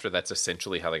 Especially after that's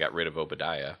essentially how they got rid of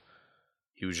Obadiah.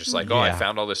 He was just like, I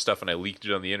found all this stuff and I leaked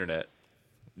it on the internet.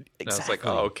 And I was like,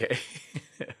 okay.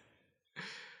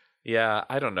 Yeah,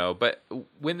 I don't know. But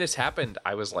when this happened,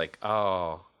 I was like,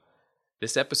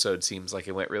 this episode seems like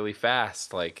it went really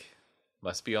fast. Like,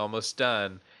 must be almost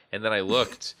done. And then I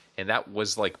looked, and that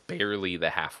was like barely the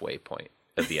halfway point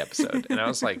of the episode. And I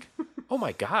was like, oh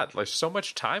my God, there's so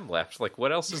much time left. Like,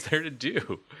 what else is there to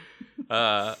do?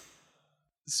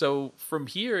 So from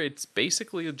here, it's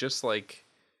basically just like,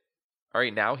 all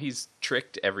right, now he's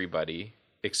tricked everybody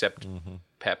except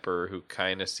Pepper, who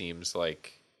kind of seems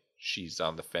like she's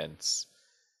on the fence.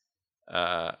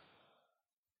 But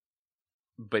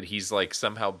he's like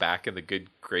somehow back in the good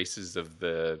graces of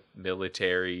the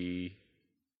military.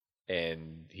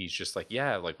 And he's just like,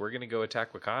 yeah, like, we're going to go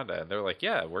attack Wakanda. And they're like,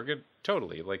 yeah, we're good.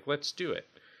 Totally. Like, let's do it.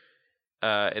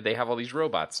 And they have all these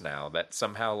robots now that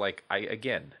somehow, like,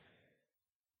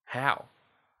 how?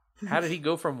 How did he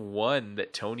go from one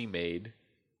that Tony made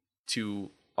to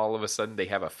all of a sudden they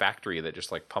have a factory that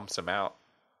just, like, pumps them out?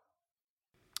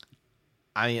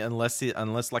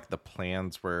 unless like the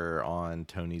plans were on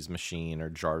Tony's machine or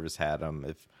Jarvis had them,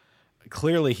 if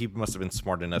clearly he must have been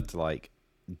smart enough to like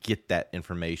get that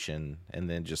information and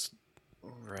then just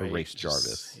erase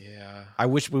Jarvis. Yeah. I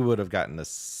wish we would have gotten to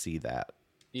see that.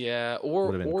 Yeah,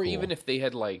 or cool. even if they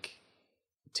had like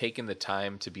taken the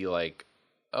time to be like,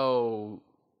 oh,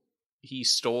 he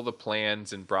stole the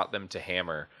plans and brought them to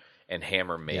Hammer, and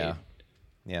Hammer made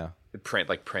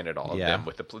printed all of them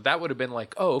with that would have been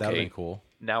like, oh, okay, that would have been cool.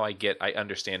 Now I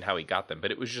understand how he got them.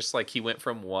 But it was just like he went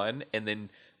from one and then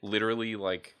literally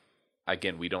like,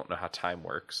 again, we don't know how time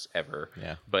works ever.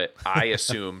 Yeah. But I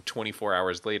assume 24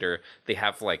 hours later they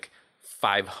have like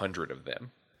 500 of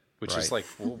them, which is like,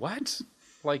 well, what?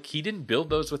 Like, he didn't build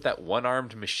those with that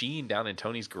one-armed machine down in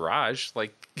Tony's garage.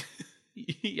 Like,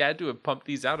 he had to have pumped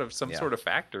these out of some sort of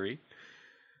factory.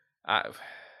 I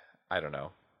don't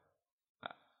know.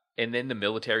 And then the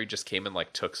military just came and,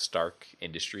 like, took Stark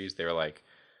Industries. They were like,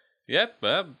 yep,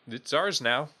 it's ours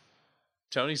now.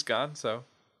 Tony's gone, so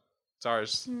it's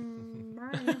ours.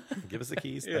 Give us the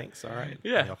keys. Thanks. All right.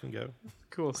 Yeah. Y'all can go.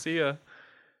 Cool. See ya.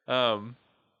 I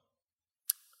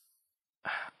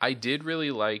did really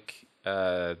like...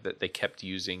 that they kept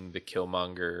using the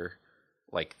Killmonger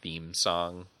like theme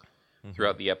song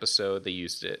throughout the episode. They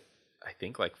used it, I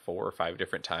think, like 4 or 5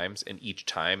 different times, and each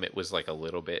time it was like a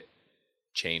little bit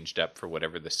changed up for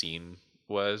whatever the scene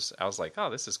was. I was like,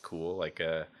 oh, this is cool. Like,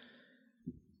 I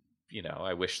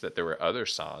wish that there were other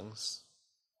songs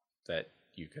that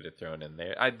you could have thrown in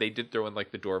there. They did throw in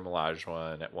like the Dora Milaje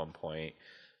one at one point.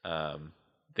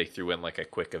 They threw in like a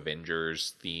quick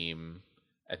Avengers theme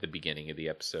at the beginning of the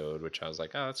episode, which I was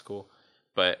like, oh, that's cool.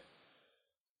 But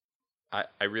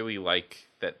I really like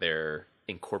that they're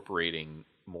incorporating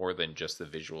more than just the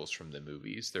visuals from the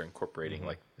movies. They're incorporating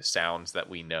like the sounds that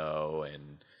we know,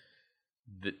 and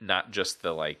not just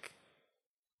the like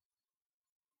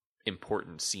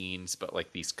important scenes, but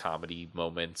like these comedy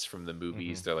moments from the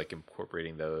movies. They're like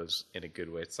incorporating those in a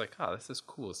good way. It's like, oh, this is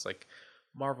cool. It's like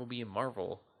Marvel being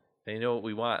Marvel. They know what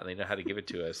we want and they know how to give it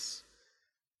to us.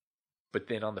 But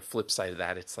then on the flip side of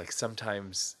that, it's like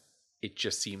sometimes it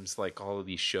just seems like all of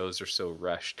these shows are so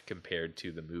rushed compared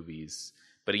to the movies.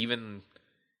 But even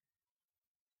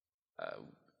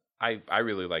I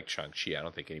really like Shang-Chi. I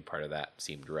don't think any part of that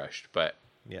seemed rushed. But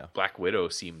Black Widow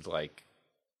seemed like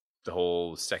the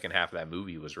whole second half of that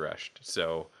movie was rushed.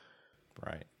 So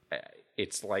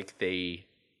it's like they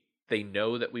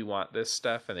know that we want this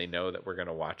stuff and they know that we're going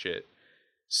to watch it.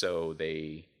 So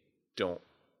they don't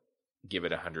give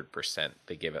it 100%.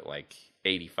 They give it like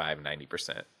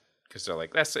 85-90% because they're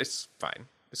like, it's fine,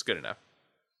 it's good enough.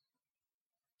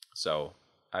 So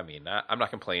I mean, I'm not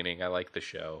complaining. I like the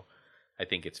show. I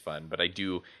think it's fun, but I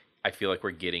feel like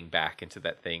we're getting back into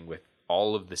that thing with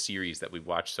all of the series that we've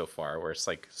watched so far where it's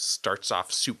like starts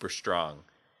off super strong,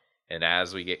 and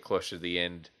as we get closer to the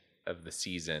end of the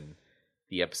season,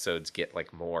 the episodes get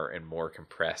like more and more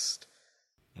compressed.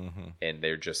 And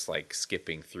they're just like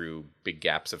skipping through big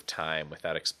gaps of time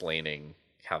without explaining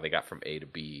how they got from A to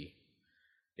B.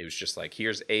 It was just like,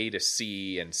 here's A to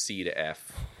C and C to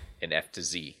F and F to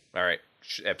Z. All right,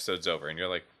 episode's over. And you're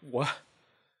like, what?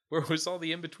 Where was all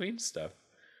the in-between stuff?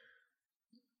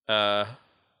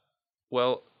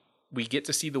 Well, we get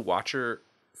to see the Watcher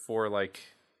for like,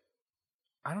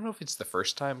 I don't know if it's the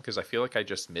first time because I feel like I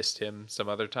just missed him some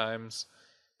other times.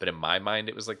 But in my mind,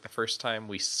 it was like the first time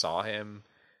we saw him.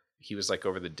 He was like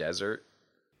over the desert.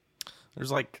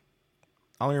 There's like,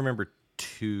 I only remember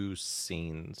 2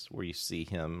 scenes where you see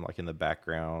him like in the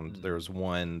background. There was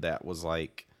one that was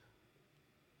like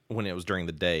when it was during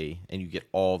the day and you get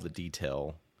all the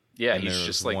detail. Yeah, and he's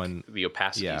just like the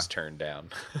opacity is turned down.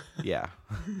 Yeah.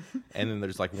 And then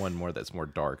there's like one more that's more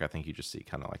dark. I think you just see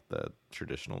kind of like the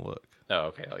traditional look. Oh,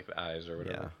 okay, like the eyes or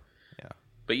whatever. Yeah.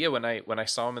 But yeah, when I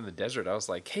saw him in the desert, I was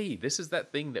like, hey, this is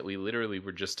that thing that we literally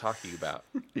were just talking about.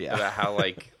 Yeah. About how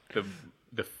like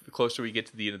the closer we get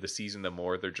to the end of the season, the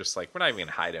more they're just like, we're not even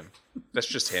gonna hide him. That's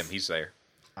just him. He's there.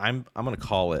 I'm gonna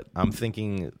call it. I'm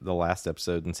thinking the last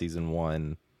episode in season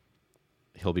 1,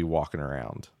 he'll be walking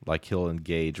around. Like he'll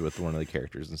engage with one of the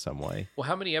characters in some way. Well,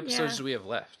 how many episodes do we have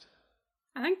left?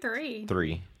 I think 3.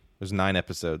 3. There's 9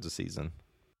 episodes a season.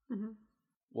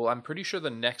 Well, I'm pretty sure the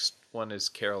next one is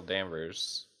Carol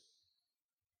Danvers.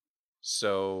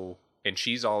 So, and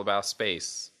she's all about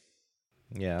space.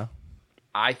 Yeah.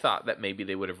 I thought that maybe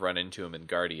they would have run into him in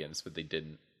Guardians, but they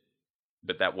didn't.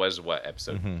 But that was what,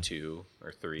 episode 2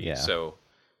 or 3. Yeah. So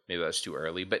maybe that's too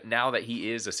early. But now that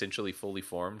he is essentially fully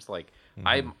formed, like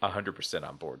I'm 100%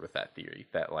 on board with that theory.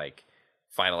 That like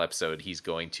final episode, he's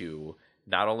going to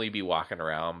not only be walking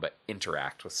around, but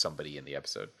interact with somebody in the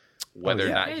episode. whether or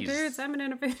not Hey, he's... dudes, I'm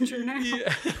an Avenger now.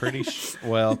 Yeah. Pretty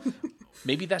well.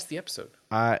 Maybe that's the episode.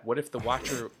 What if the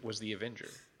Watcher was the Avenger?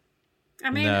 I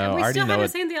mean, No, I we already still know haven't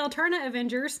it. seen the alternate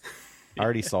Avengers. I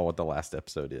already saw what the last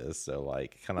episode is, so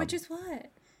like kind of. Which is what?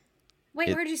 Wait,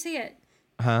 It- where'd you see it?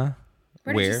 Huh?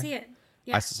 Where did you see it?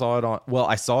 Yeah. I saw it on. Well,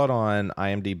 I saw it on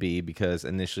IMDb because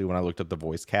initially when I looked up the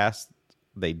voice cast,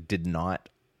 they did not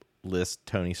list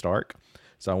Tony Stark.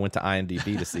 So I went to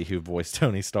IMDb to see who voiced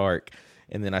Tony Stark,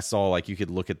 and then I saw like you could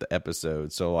look at the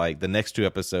episode. So like the next two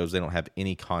episodes, they don't have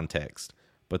any context,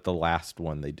 but the last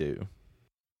one they do.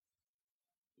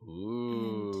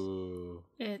 Ooh.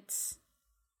 It's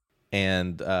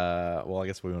And well, I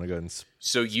guess we want to go and.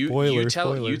 So you Spoiler.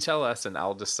 tell us, and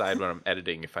I'll decide when I'm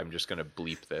editing if I'm just going to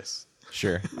bleep this.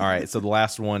 Sure. All right. So the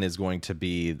last one is going to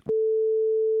be.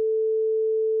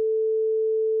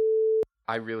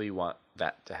 I really want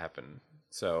that to happen.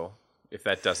 So if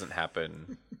that doesn't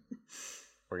happen,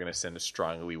 we're going to send a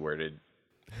strongly worded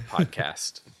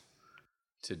podcast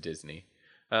to Disney.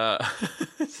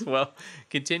 Well,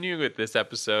 continuing with this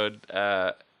episode,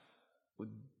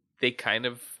 they kind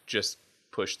of just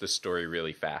push the story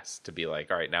really fast to be like,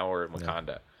 all right, now we're in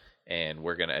Wakanda and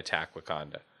we're going to attack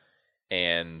Wakanda.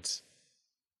 And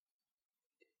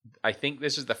I think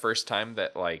this is the first time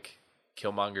that like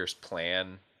Killmonger's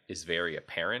plan is very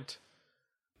apparent.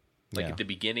 Like at the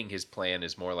beginning, his plan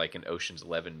is more like an Ocean's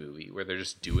 11 movie where they're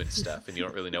just doing stuff and you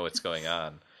don't really know what's going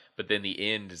on. But then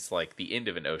the end is like the end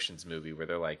of an Ocean's movie where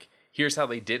they're like, here's how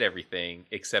they did everything,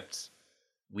 except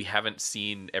we haven't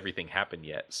seen everything happen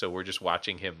yet. So we're just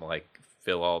watching him like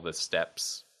fill all the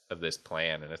steps of this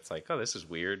plan. And it's like, oh, this is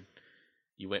weird.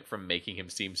 You went from making him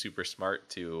seem super smart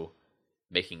to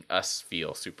making us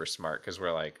feel super smart because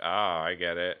we're like, I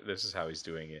get it. This is how he's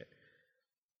doing it.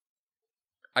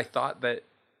 I thought that,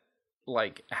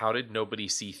 like, how did nobody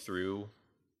see through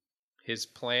his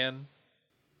plan?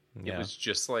 Yeah. It was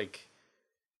just like,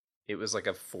 it was like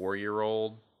a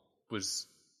 4-year-old was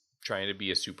trying to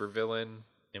be a supervillain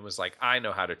and was like, I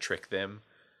know how to trick them.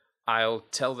 I'll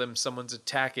tell them someone's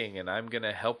attacking and I'm going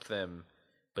to help them.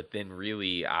 But then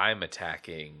really, I'm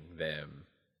attacking them.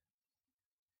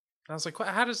 I was like,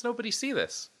 how does nobody see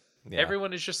this? Yeah.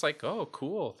 Everyone is just like, oh,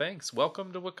 cool, thanks.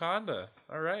 Welcome to Wakanda.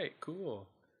 All right, cool.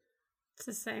 It's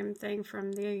the same thing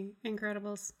from The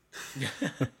Incredibles.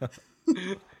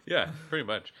 Yeah, pretty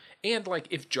much. And like,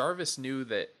 if Jarvis knew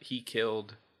that he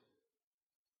killed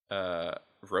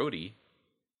Rhodey,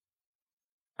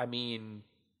 I mean,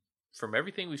 from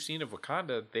everything we've seen of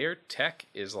Wakanda, their tech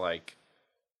is like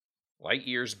light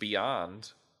years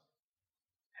beyond.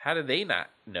 How do they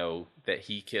not know that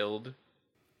he killed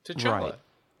T'Challa? Right.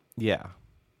 Yeah.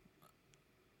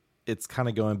 It's kind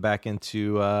of going back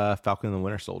into Falcon and the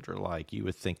Winter Soldier. Like, you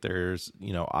would think there's,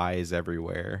 eyes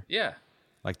everywhere. Yeah.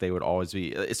 Like, they would always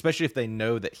be, especially if they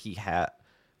know that he had,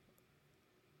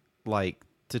 like,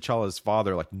 T'Challa's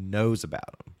father, like, knows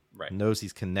about him. Right. Knows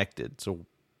he's connected. So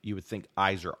you would think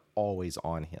eyes are always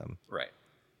on him. Right.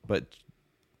 But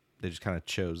they just kind of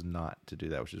chose not to do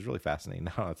that, which is really fascinating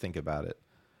now I think about it.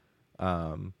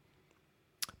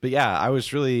 But yeah, I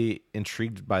was really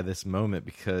intrigued by this moment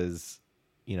because,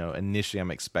 initially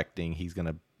I'm expecting he's going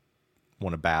to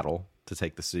want to battle to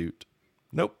take the suit.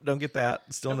 Nope, don't get that.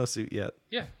 Still no suit yet.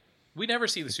 Yeah. We never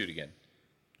see the suit again.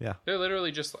 Yeah. They're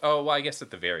literally just, I guess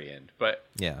at the very end, but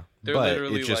Yeah. they're but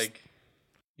literally it just, like,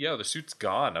 yeah, the suit's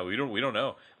gone. No, we don't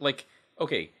know. Like,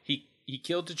 okay, he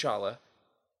killed T'Challa.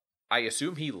 I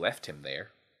assume he left him there.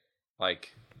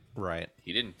 Like, right.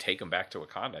 he didn't take him back to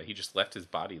Wakanda. He just left his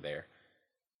body there.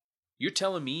 You're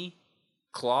telling me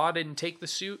Claw didn't take the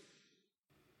suit?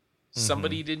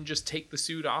 Somebody didn't just take the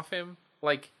suit off him?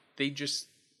 Like, they just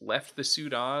left the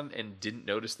suit on and didn't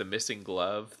notice the missing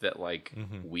glove that, like,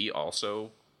 we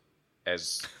also,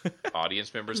 as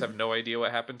audience members, have no idea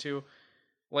what happened to?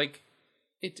 Like,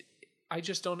 I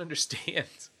just don't understand.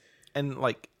 And,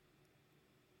 like,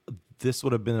 this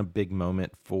would have been a big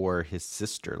moment for his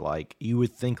sister. Like, you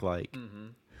would think, like,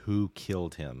 who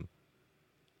killed him?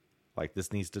 Like,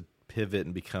 this needs to pivot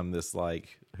and become this,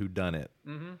 like, whodunit.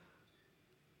 Mm-hmm.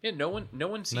 Yeah, no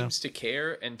one seems to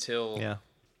care until,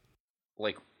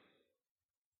 like,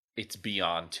 it's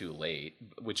beyond too late.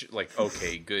 Which, like,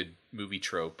 okay, good movie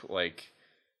trope. Like,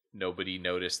 nobody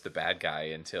noticed the bad guy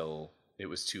until it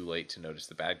was too late to notice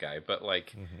the bad guy. But,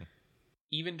 like,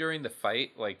 even during the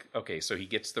fight, like, okay, so he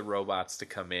gets the robots to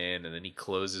come in, and then he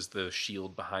closes the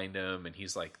shield behind him, and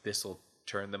he's like, this'll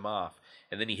turn them off.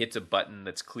 And then he hits a button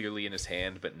that's clearly in his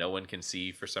hand, but no one can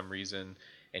see for some reason,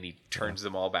 and he turns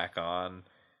them all back on.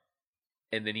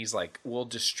 And then he's like, we'll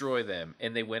destroy them.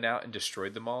 And they went out and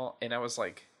destroyed them all. And I was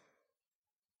like,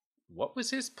 what was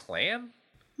his plan?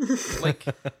 Like,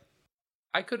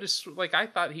 I could have, like, I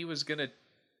thought he was gonna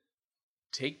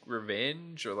take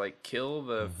revenge or like kill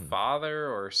the father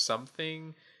or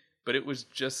something, but it was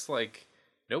just like,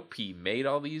 nope, he made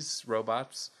all these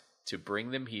robots to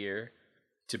bring them here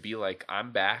to be like,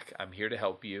 I'm back, I'm here to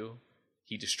help you.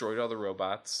 He destroyed all the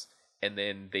robots, and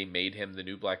then they made him the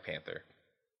new Black Panther.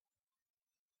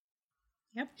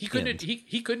 Yep. He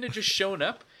couldn't have just shown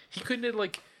up. He couldn't have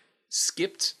like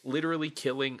skipped literally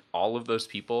killing all of those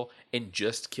people and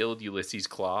just killed Ulysses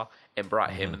Claw and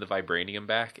brought him and the vibranium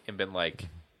back and been like,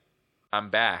 I'm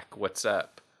back, what's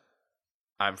up?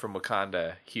 I'm from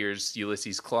Wakanda. Here's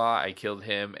Ulysses Claw, I killed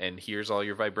him, and here's all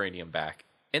your vibranium back.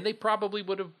 And they probably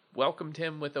would have welcomed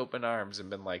him with open arms and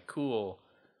been like, cool.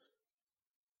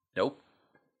 Nope.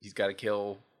 He's got to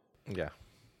kill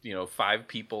 5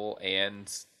 people and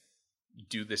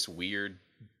do this weird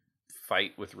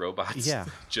fight with robots. Yeah.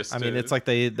 Just I mean, it's like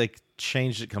they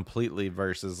changed it completely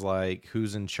versus like,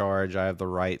 who's in charge? I have the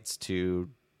rights to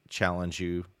challenge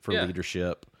you for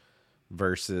leadership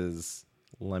versus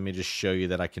let me just show you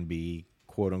that I can be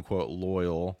quote unquote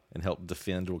loyal and help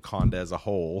defend Wakanda as a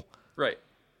whole. Right.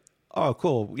 Oh,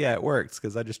 cool. Yeah, it works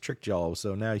because I just tricked y'all.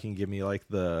 So now you can give me like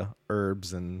the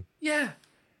herbs and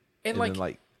and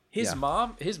like his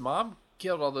mom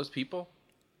killed all those people.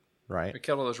 Right. Or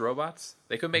killed all those robots.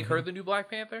 They could make her the new Black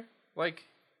Panther. Like,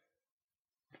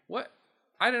 what?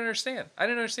 I didn't understand. I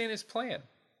didn't understand his plan.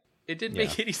 It didn't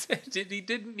make any sense. He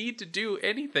didn't need to do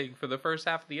anything for the first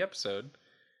half of the episode.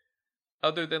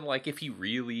 Other than, like, if he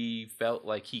really felt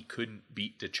like he couldn't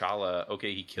beat T'Challa,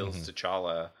 okay, he kills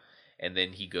T'Challa, and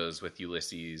then he goes with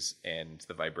Ulysses and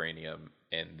the vibranium,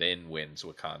 and then wins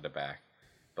Wakanda back.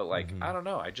 But, like, I don't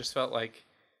know. I just felt like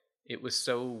it was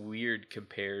so weird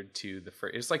compared to the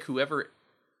first. It's like whoever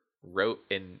wrote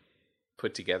and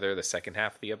put together the second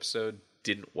half of the episode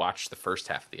didn't watch the first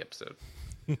half of the episode.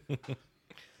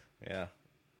 Yeah.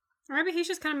 Or maybe he's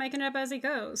just kind of making it up as he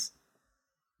goes.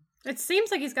 It seems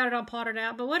like he's got it all plotted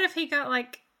out, but what if he got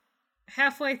like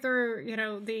halfway through,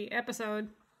 the episode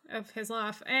of his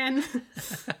life and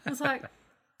was like,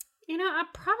 I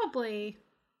probably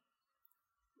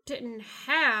didn't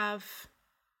have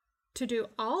to do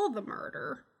all the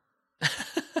murder.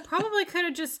 Probably could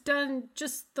have just done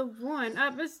just the one.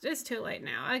 It's too late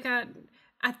now.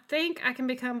 I think I can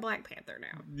become Black Panther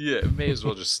now. Yeah, may as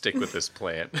well just stick with this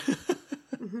plan.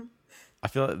 I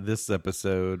feel like this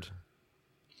episode,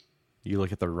 you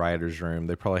look at the writer's room,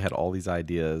 they probably had all these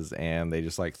ideas and they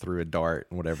just like threw a dart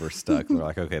and whatever stuck. They're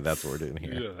like, okay, that's what we're doing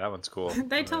here. Yeah, that one's cool.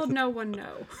 They told no one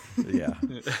no. Yeah.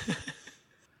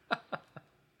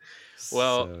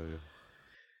 Well,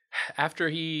 after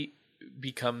he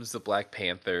becomes the Black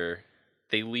Panther,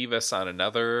 they leave us on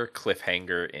another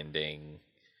cliffhanger ending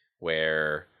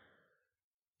where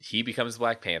he becomes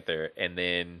Black Panther, and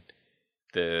then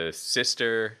the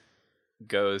sister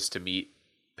goes to meet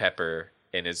Pepper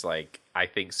and is like, I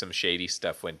think some shady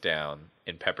stuff went down.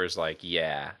 And Pepper's like,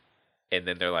 yeah. And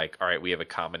then they're like, all right, we have a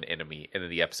common enemy. And then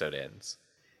the episode ends.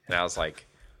 And I was like,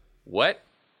 what?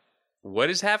 What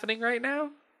is happening right now?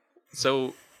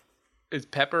 So is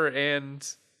Pepper and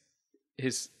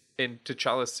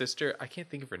T'Challa's sister, I can't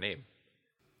think of her name.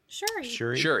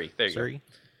 Shuri. There you go.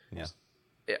 Yeah.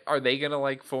 Are they gonna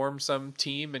like form some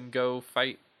team and go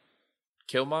fight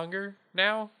Killmonger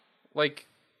now? Like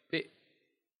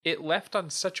it left on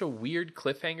such a weird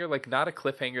cliffhanger, like not a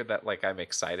cliffhanger that like I'm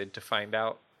excited to find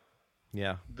out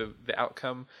the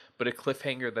outcome, but a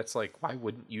cliffhanger that's like, why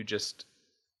wouldn't you just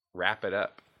wrap it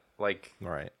up? Like,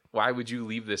 right. Why would you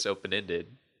leave this open-ended?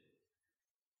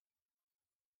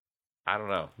 I don't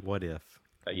know. What if?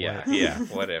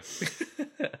 What if?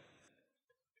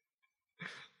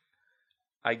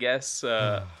 I guess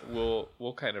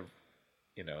we'll kind of,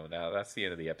 now that's the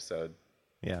end of the episode.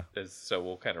 Yeah. So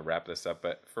we'll kind of wrap this up.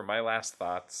 But for my last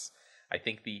thoughts, I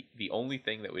think the only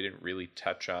thing that we didn't really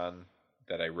touch on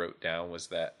that I wrote down was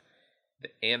that the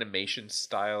animation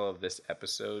style of this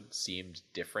episode seemed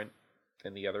different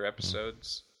than the other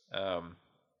episodes.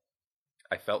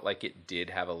 I felt like it did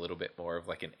have a little bit more of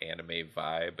like an anime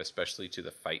vibe, especially to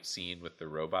the fight scene with the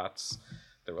robots.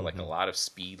 There were like a lot of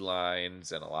speed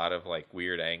lines and a lot of like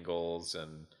weird angles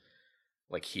and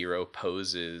like hero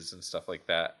poses and stuff like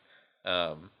that.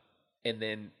 And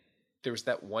then there was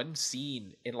that one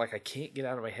scene, and like I can't get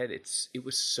out of my head. It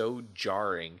was so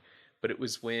jarring, but it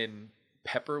was when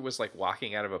Pepper was like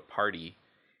walking out of a party,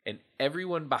 and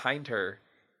everyone behind her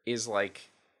is like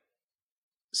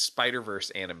Spider-Verse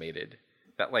animated.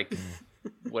 That like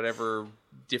whatever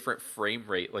different frame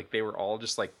rate, like they were all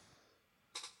just like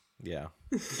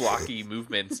blocky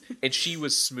movements, and she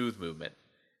was smooth movement.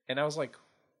 And I was like,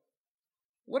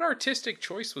 what artistic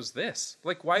choice was this?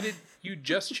 Like, why did you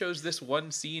just chose this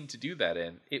one scene to do that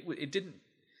in? It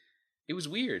was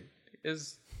weird.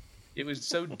 It was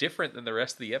so different than the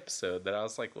rest of the episode that I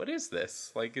was like, what is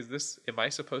this? Like, am I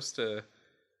supposed to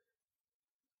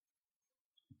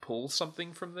pull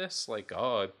something from this? Like,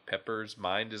 oh, Pepper's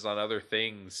mind is on other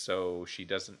things, so she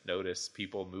doesn't notice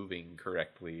people moving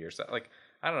correctly or something. Like,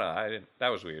 I don't know. That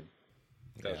was weird.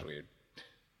 That was weird.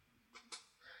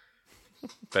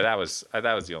 But that was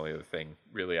the only other thing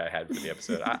really I had for the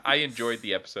episode. I enjoyed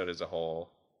the episode as a whole.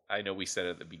 I know we said it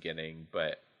at the beginning,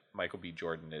 but Michael B.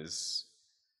 Jordan is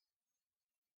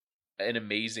an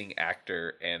amazing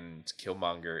actor, and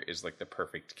Killmonger is like the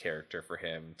perfect character for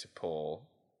him to pull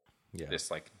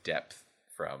this like depth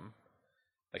from,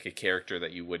 like a character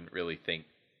that you wouldn't really think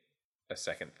a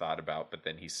second thought about, but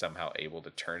then he's somehow able to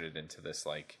turn it into this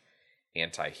like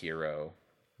anti-hero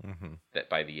that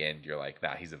by the end you're like,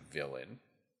 nah, he's a villain.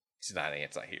 He's not an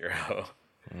anti-hero.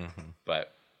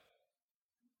 But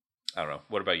I don't know.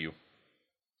 What about you?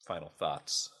 Final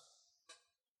thoughts?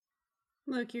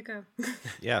 Luke, you go.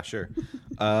 Yeah, sure.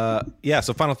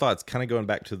 So final thoughts, kind of going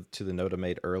back to the note I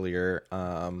made earlier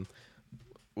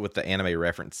with the anime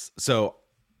reference. So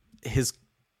his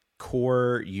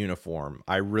core uniform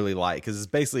I really like, because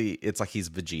it's like he's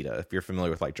Vegeta. If you're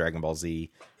familiar with like Dragon Ball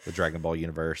Z, the Dragon Ball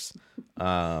universe,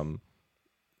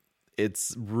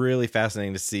 it's really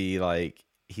fascinating to see like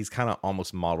he's kind of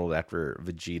almost modeled after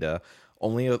Vegeta.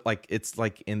 Only like it's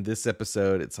like in this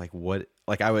episode, it's like what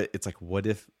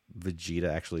if Vegeta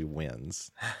actually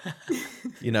wins?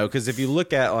 You know, because if you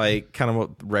look at like kind of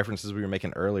what references we were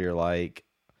making earlier, like,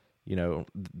 you know,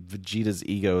 Vegeta's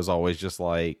ego is always just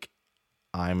like,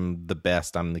 I'm the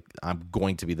best. I'm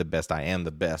going to be the best. I am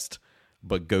the best.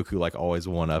 But Goku like always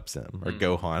one ups him, or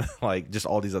Gohan, like just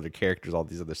all these other characters, all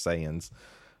these other Saiyans.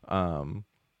 And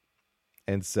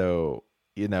so,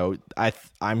 you know,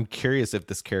 I'm curious if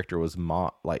this character was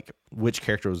which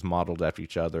character was modeled after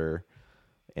each other,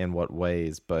 in what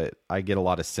ways. But I get a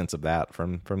lot of sense of that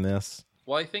from this.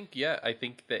 Well, I think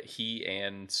that he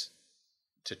and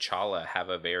T'Challa have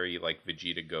a very like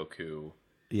Vegeta Goku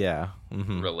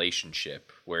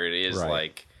relationship, where it is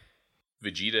like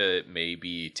Vegeta may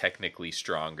be technically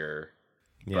stronger,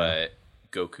 but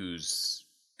Goku's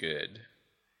good,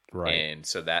 right? And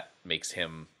so that makes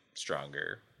him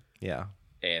stronger. Yeah.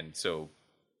 And so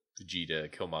Vegeta,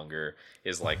 Killmonger,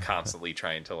 is like constantly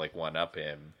trying to like one up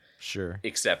him. Sure.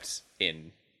 Except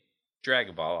in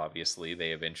Dragon Ball, obviously,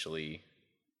 they eventually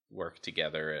work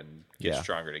together and get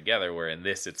stronger together. Where in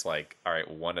this, it's like, all right,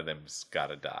 one of them's got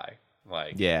to die.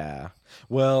 Like, yeah.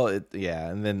 Well, and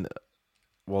then,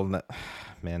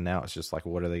 man, now it's just like,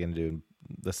 what are they going to do in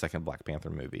the second Black Panther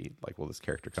movie? Like, will this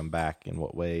character come back? In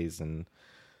what ways? And,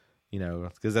 you know,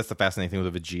 because that's the fascinating thing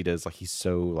with Vegeta is like he's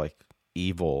so like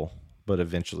evil, but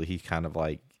eventually he kind of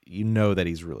like, you know, that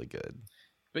he's really good.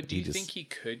 But do you think he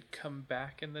could come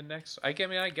back in the next? I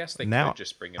guess they could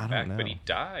just bring him back, but he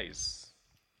dies.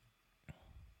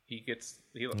 He gets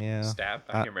stabbed.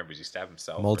 I can't remember. Does he stab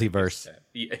himself? Multiverse.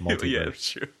 Multiverse. Yeah, that's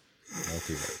true.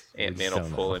 Multiverse. Ant-Man will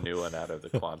pull a new one out of the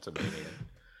Quantum Mania.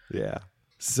 Yeah.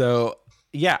 So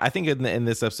yeah, I think in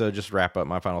this episode, just wrap up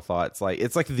my final thoughts. Like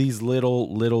it's like these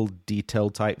little detail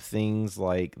type things.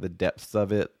 Like the depth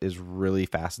of it is really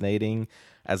fascinating.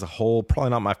 As a whole, probably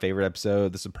not my favorite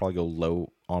episode. This would probably go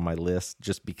low on my list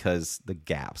just because the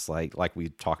gaps, like we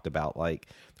talked about, like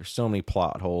there's so many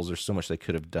plot holes. There's so much they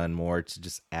could have done more to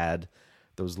just add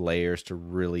those layers to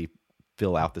really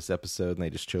fill out this episode, and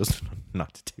they just chose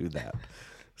not to do that.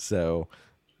 So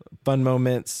fun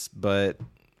moments, but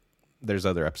there's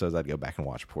other episodes I'd go back and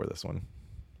watch before this one.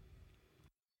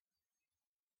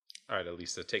 All right,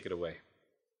 Elisa, take it away.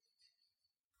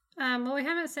 Well, we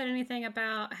haven't said anything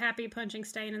about Happy punching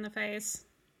Stain in the face,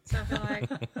 so I feel like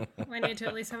we need to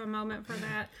at least have a moment for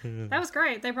that. That was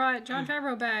great. They brought Jon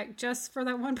Favreau back just for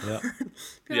that one part.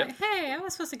 Like, hey, I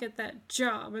was supposed to get that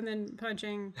job, and then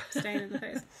punching Stain in the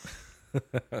face.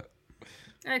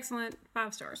 Excellent.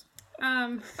 5 stars.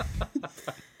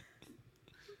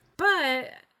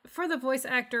 But for the voice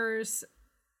actors,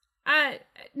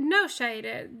 no shade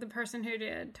at the person who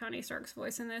did Tony Stark's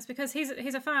voice in this, because he's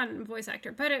a fine voice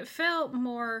actor, but it felt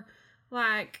more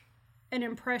like an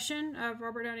impression of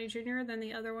Robert Downey Jr. than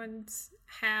the other ones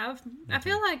have. I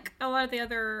feel like a lot of the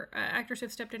other actors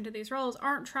who've stepped into these roles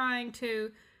aren't trying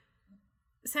to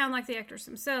sound like the actors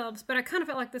themselves, but I kind of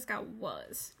felt like this guy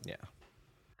was. Yeah.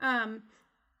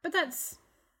 But that's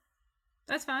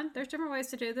fine. There's different ways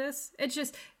to do this.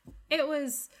 It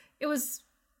was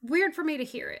weird for me to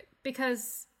hear it,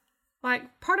 because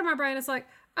like part of my brain is like,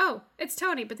 oh, it's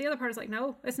Tony, but the other part is like,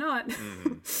 no, it's not.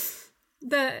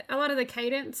 a lot of the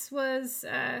cadence was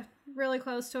really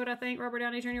close to what I think Robert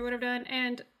Downey Jr. would have done.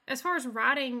 And as far as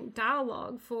writing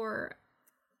dialogue for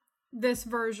this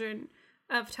version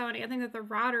of Tony, I think that the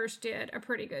writers did a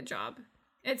pretty good job.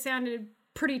 It sounded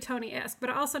pretty Tony-esque, but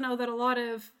I also know that a lot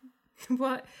of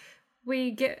what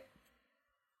we get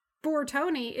for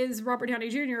Tony is Robert Downey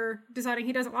Jr. deciding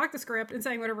he doesn't like the script and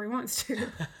saying whatever he wants to.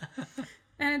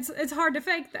 And it's hard to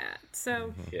fake that.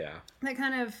 So yeah,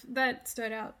 that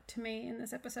stood out to me in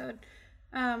this episode.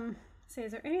 See,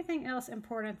 is there anything else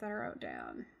important that I wrote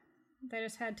down? They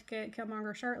just had to get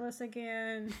Killmonger shirtless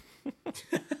again.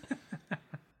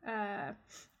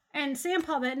 And Sam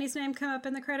Paul Bettany's name come up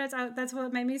in the credits. That's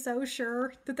what made me so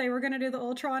sure that they were going to do the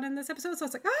Ultron in this episode. So I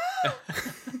was like, ah!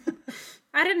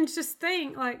 I didn't just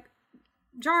think, like,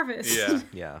 Jarvis.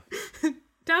 Yeah.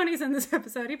 Tony's in this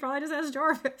episode. He probably just has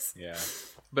Jarvis. Yeah.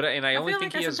 But I only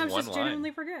think he has one just line.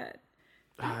 genuinely forget.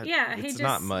 It's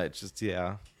not much. Just he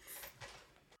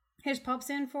just pops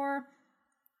in for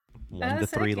 1 to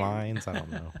 3 lines. I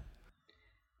don't know.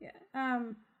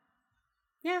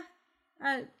 Yeah.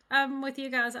 I'm with you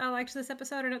guys. I liked this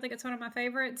episode. I don't think it's one of my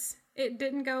favorites. It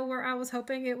didn't go where I was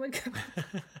hoping it would go.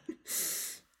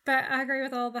 But I agree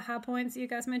with all the high points you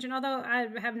guys mentioned, although I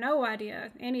have no idea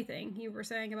anything you were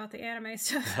saying about the anime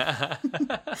stuff.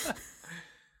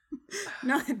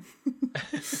 None.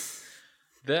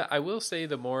 I will say,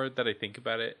 the more that I think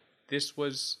about it, this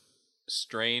was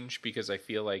strange because I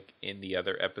feel like in the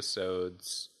other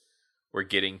episodes we're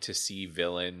getting to see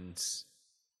villains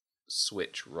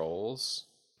switch roles.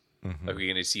 Mm-hmm. Like, we're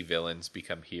going to see villains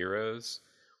become heroes,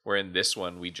 where in this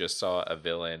one we just saw a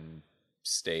villain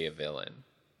stay a villain.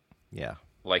 Yeah.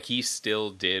 Like, he still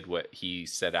did what he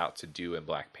set out to do in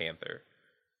Black Panther.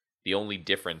 The only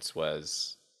difference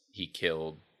was he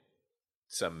killed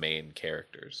some main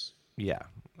characters. Yeah.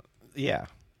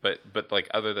 But like,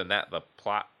 other than that, the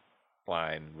plot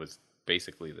line was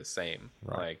basically the same.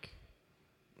 Right. Like,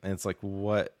 and it's like,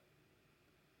 what?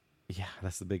 Yeah,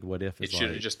 that's the big what if. It should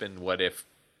have just been what if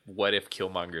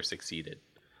Killmonger succeeded.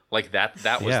 Like,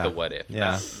 that was the what if.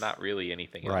 Yeah. Not really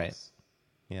anything else. Right.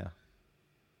 Yeah.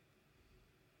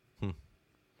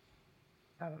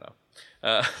 I don't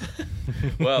know.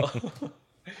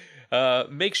 Well,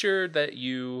 make sure that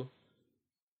you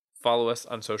follow us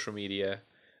on social media.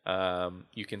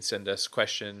 You can send us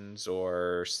questions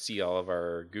or see all of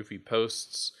our goofy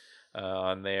posts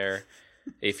on there.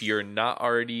 If you're not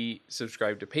already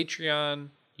subscribed to Patreon,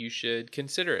 you should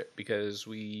consider it, because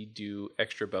we do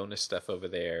extra bonus stuff over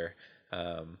there,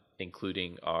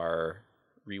 including our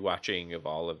rewatching of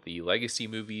all of the legacy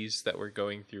movies that we're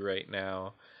going through right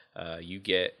now. You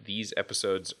get these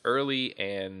episodes early,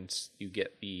 and you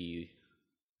get the,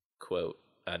 quote,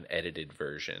 unedited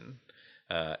version.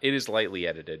 It is lightly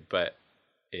edited, but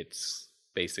it's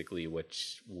basically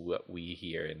what we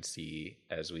hear and see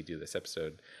as we do this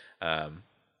episode.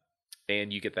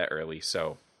 And you get that early,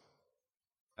 so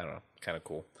I don't know, kind of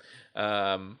cool.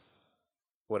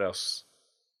 What else?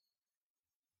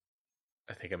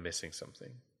 I think I'm missing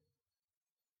something.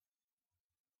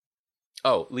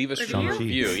 Oh, leave us a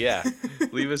review. Yeah,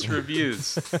 leave us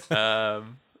reviews.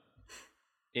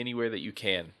 Anywhere that you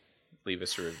can, leave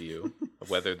us a review.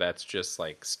 Whether that's just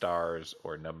like stars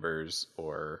or numbers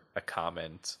or a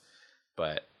comment.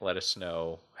 But let us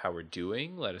know how we're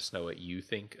doing. Let us know what you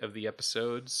think of the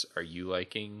episodes. Are you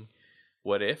liking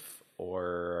What If,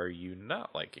 or are you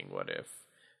not liking What If?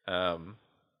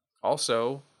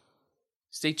 Also,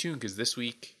 stay tuned, because this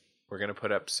week we're going to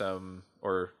put up some,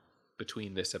 or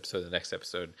between this episode and the next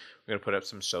episode, we're going to put up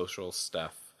some social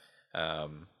stuff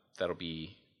that'll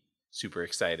be super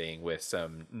exciting, with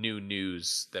some new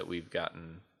news that we've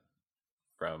gotten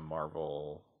from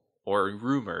Marvel. Or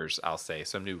rumors, I'll say.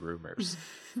 Some new rumors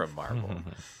from Marvel.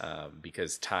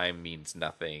 Because time means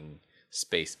nothing.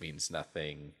 Space means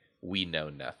nothing. We know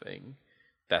nothing.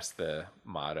 That's the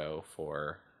motto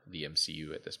for the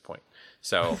MCU at this point.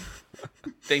 So,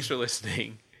 thanks for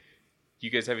listening. You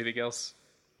guys have anything else?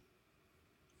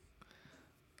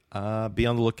 Be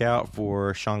on the lookout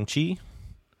for Shang-Chi.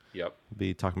 Yep.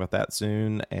 Be talking about that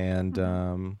soon. And,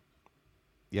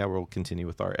 we'll continue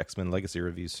with our X-Men Legacy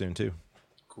reviews soon, too.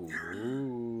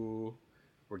 Cool.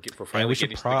 We're finally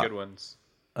getting to the good ones.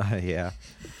 Yeah.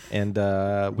 And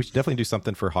we should definitely do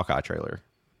something for Hawkeye trailer.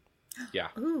 Yeah.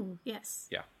 Ooh, yes.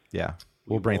 Yeah. Yeah.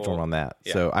 We'll brainstorm on that.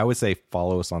 Yeah. So I would say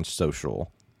follow us on social.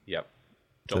 Yep.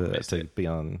 Don't miss it. Be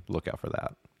on lookout for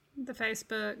that. The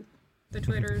Facebook, the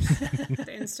Twitters, the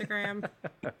Instagram.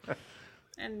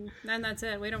 And then that's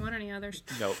it. We don't want any others.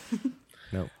 Nope.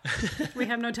 Nope. We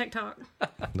have no TikTok.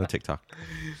 No TikTok.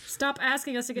 Stop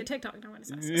asking us to get TikTok. No one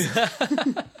is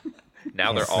asking.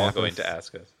 Now they're all going to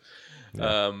ask us.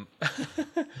 Yeah.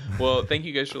 Well, thank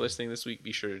you guys for listening this week.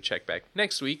 Be sure to check back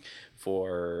next week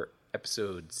for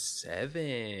episode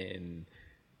 7.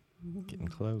 Getting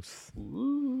close.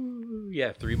 Ooh,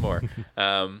 yeah, 3 more.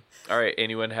 All right.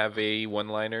 Anyone have a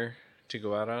one-liner to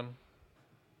go out on?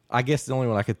 I guess the only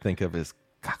one I could think of is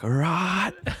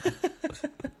Kakarot.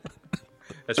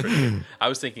 That's pretty good. I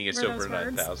was thinking it's over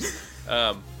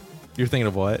 9,000. You're thinking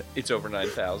of what? It's over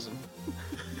 9,000.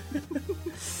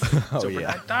 It's over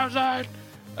 9,000.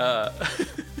 All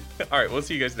right. We'll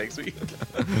see you guys next week.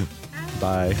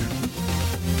 Bye.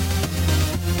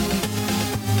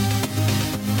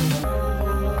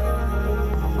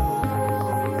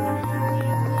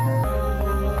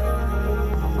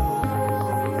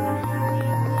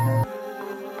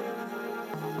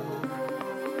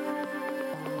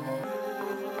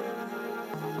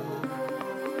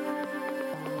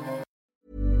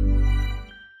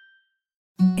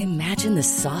 Imagine the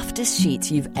softest sheets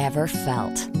you've ever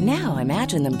felt. Now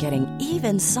imagine them getting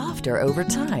even softer over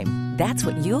time. That's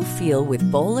what you'll feel with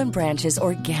Boll & Branch's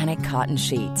organic cotton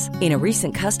sheets. In a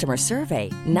recent customer survey,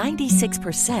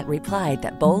 96% replied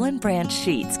that Boll & Branch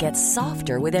sheets get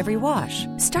softer with every wash.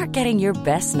 Start getting your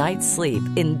best night's sleep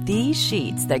in these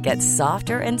sheets that get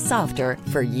softer and softer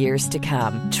for years to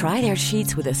come. Try their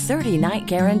sheets with a 30-night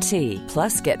guarantee.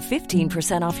 Plus, get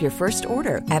 15% off your first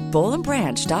order at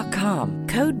BollandBranch.com.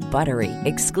 Code BUTTERY.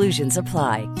 Exclusions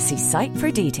apply. See site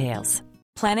for details.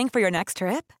 Planning for your next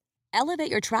trip?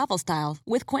 Elevate your travel style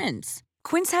with Quince.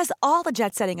 Quince has all the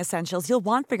jet-setting essentials you'll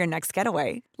want for your next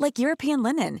getaway, like European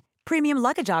linen, premium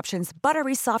luggage options,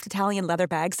 buttery soft Italian leather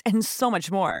bags, and so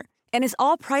much more. And is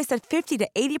all priced at 50 to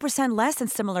 80% less than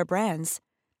similar brands.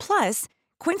 Plus,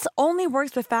 Quince only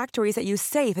works with factories that use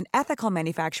safe and ethical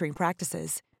manufacturing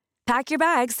practices. Pack your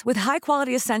bags with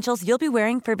high-quality essentials you'll be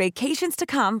wearing for vacations to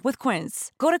come with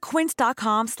Quince. Go to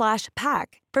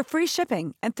quince.com/pack for free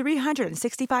shipping and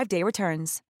 365-day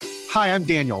returns. Hi, I'm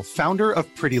Daniel, founder of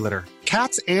Pretty Litter.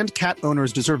 Cats and cat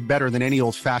owners deserve better than any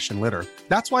old-fashioned litter.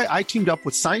 That's why I teamed up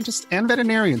with scientists and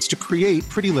veterinarians to create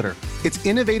Pretty Litter. Its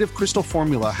innovative crystal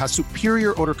formula has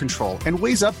superior odor control and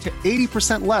weighs up to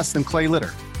 80% less than clay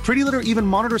litter. Pretty Litter even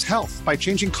monitors health by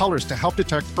changing colors to help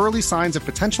detect early signs of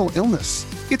potential illness.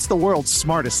 It's the world's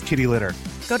smartest kitty litter.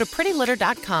 Go to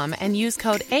prettylitter.com and use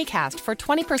code ACAST for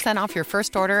 20% off your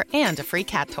first order and a free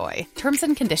cat toy. Terms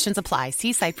and conditions apply.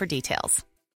 See site for details.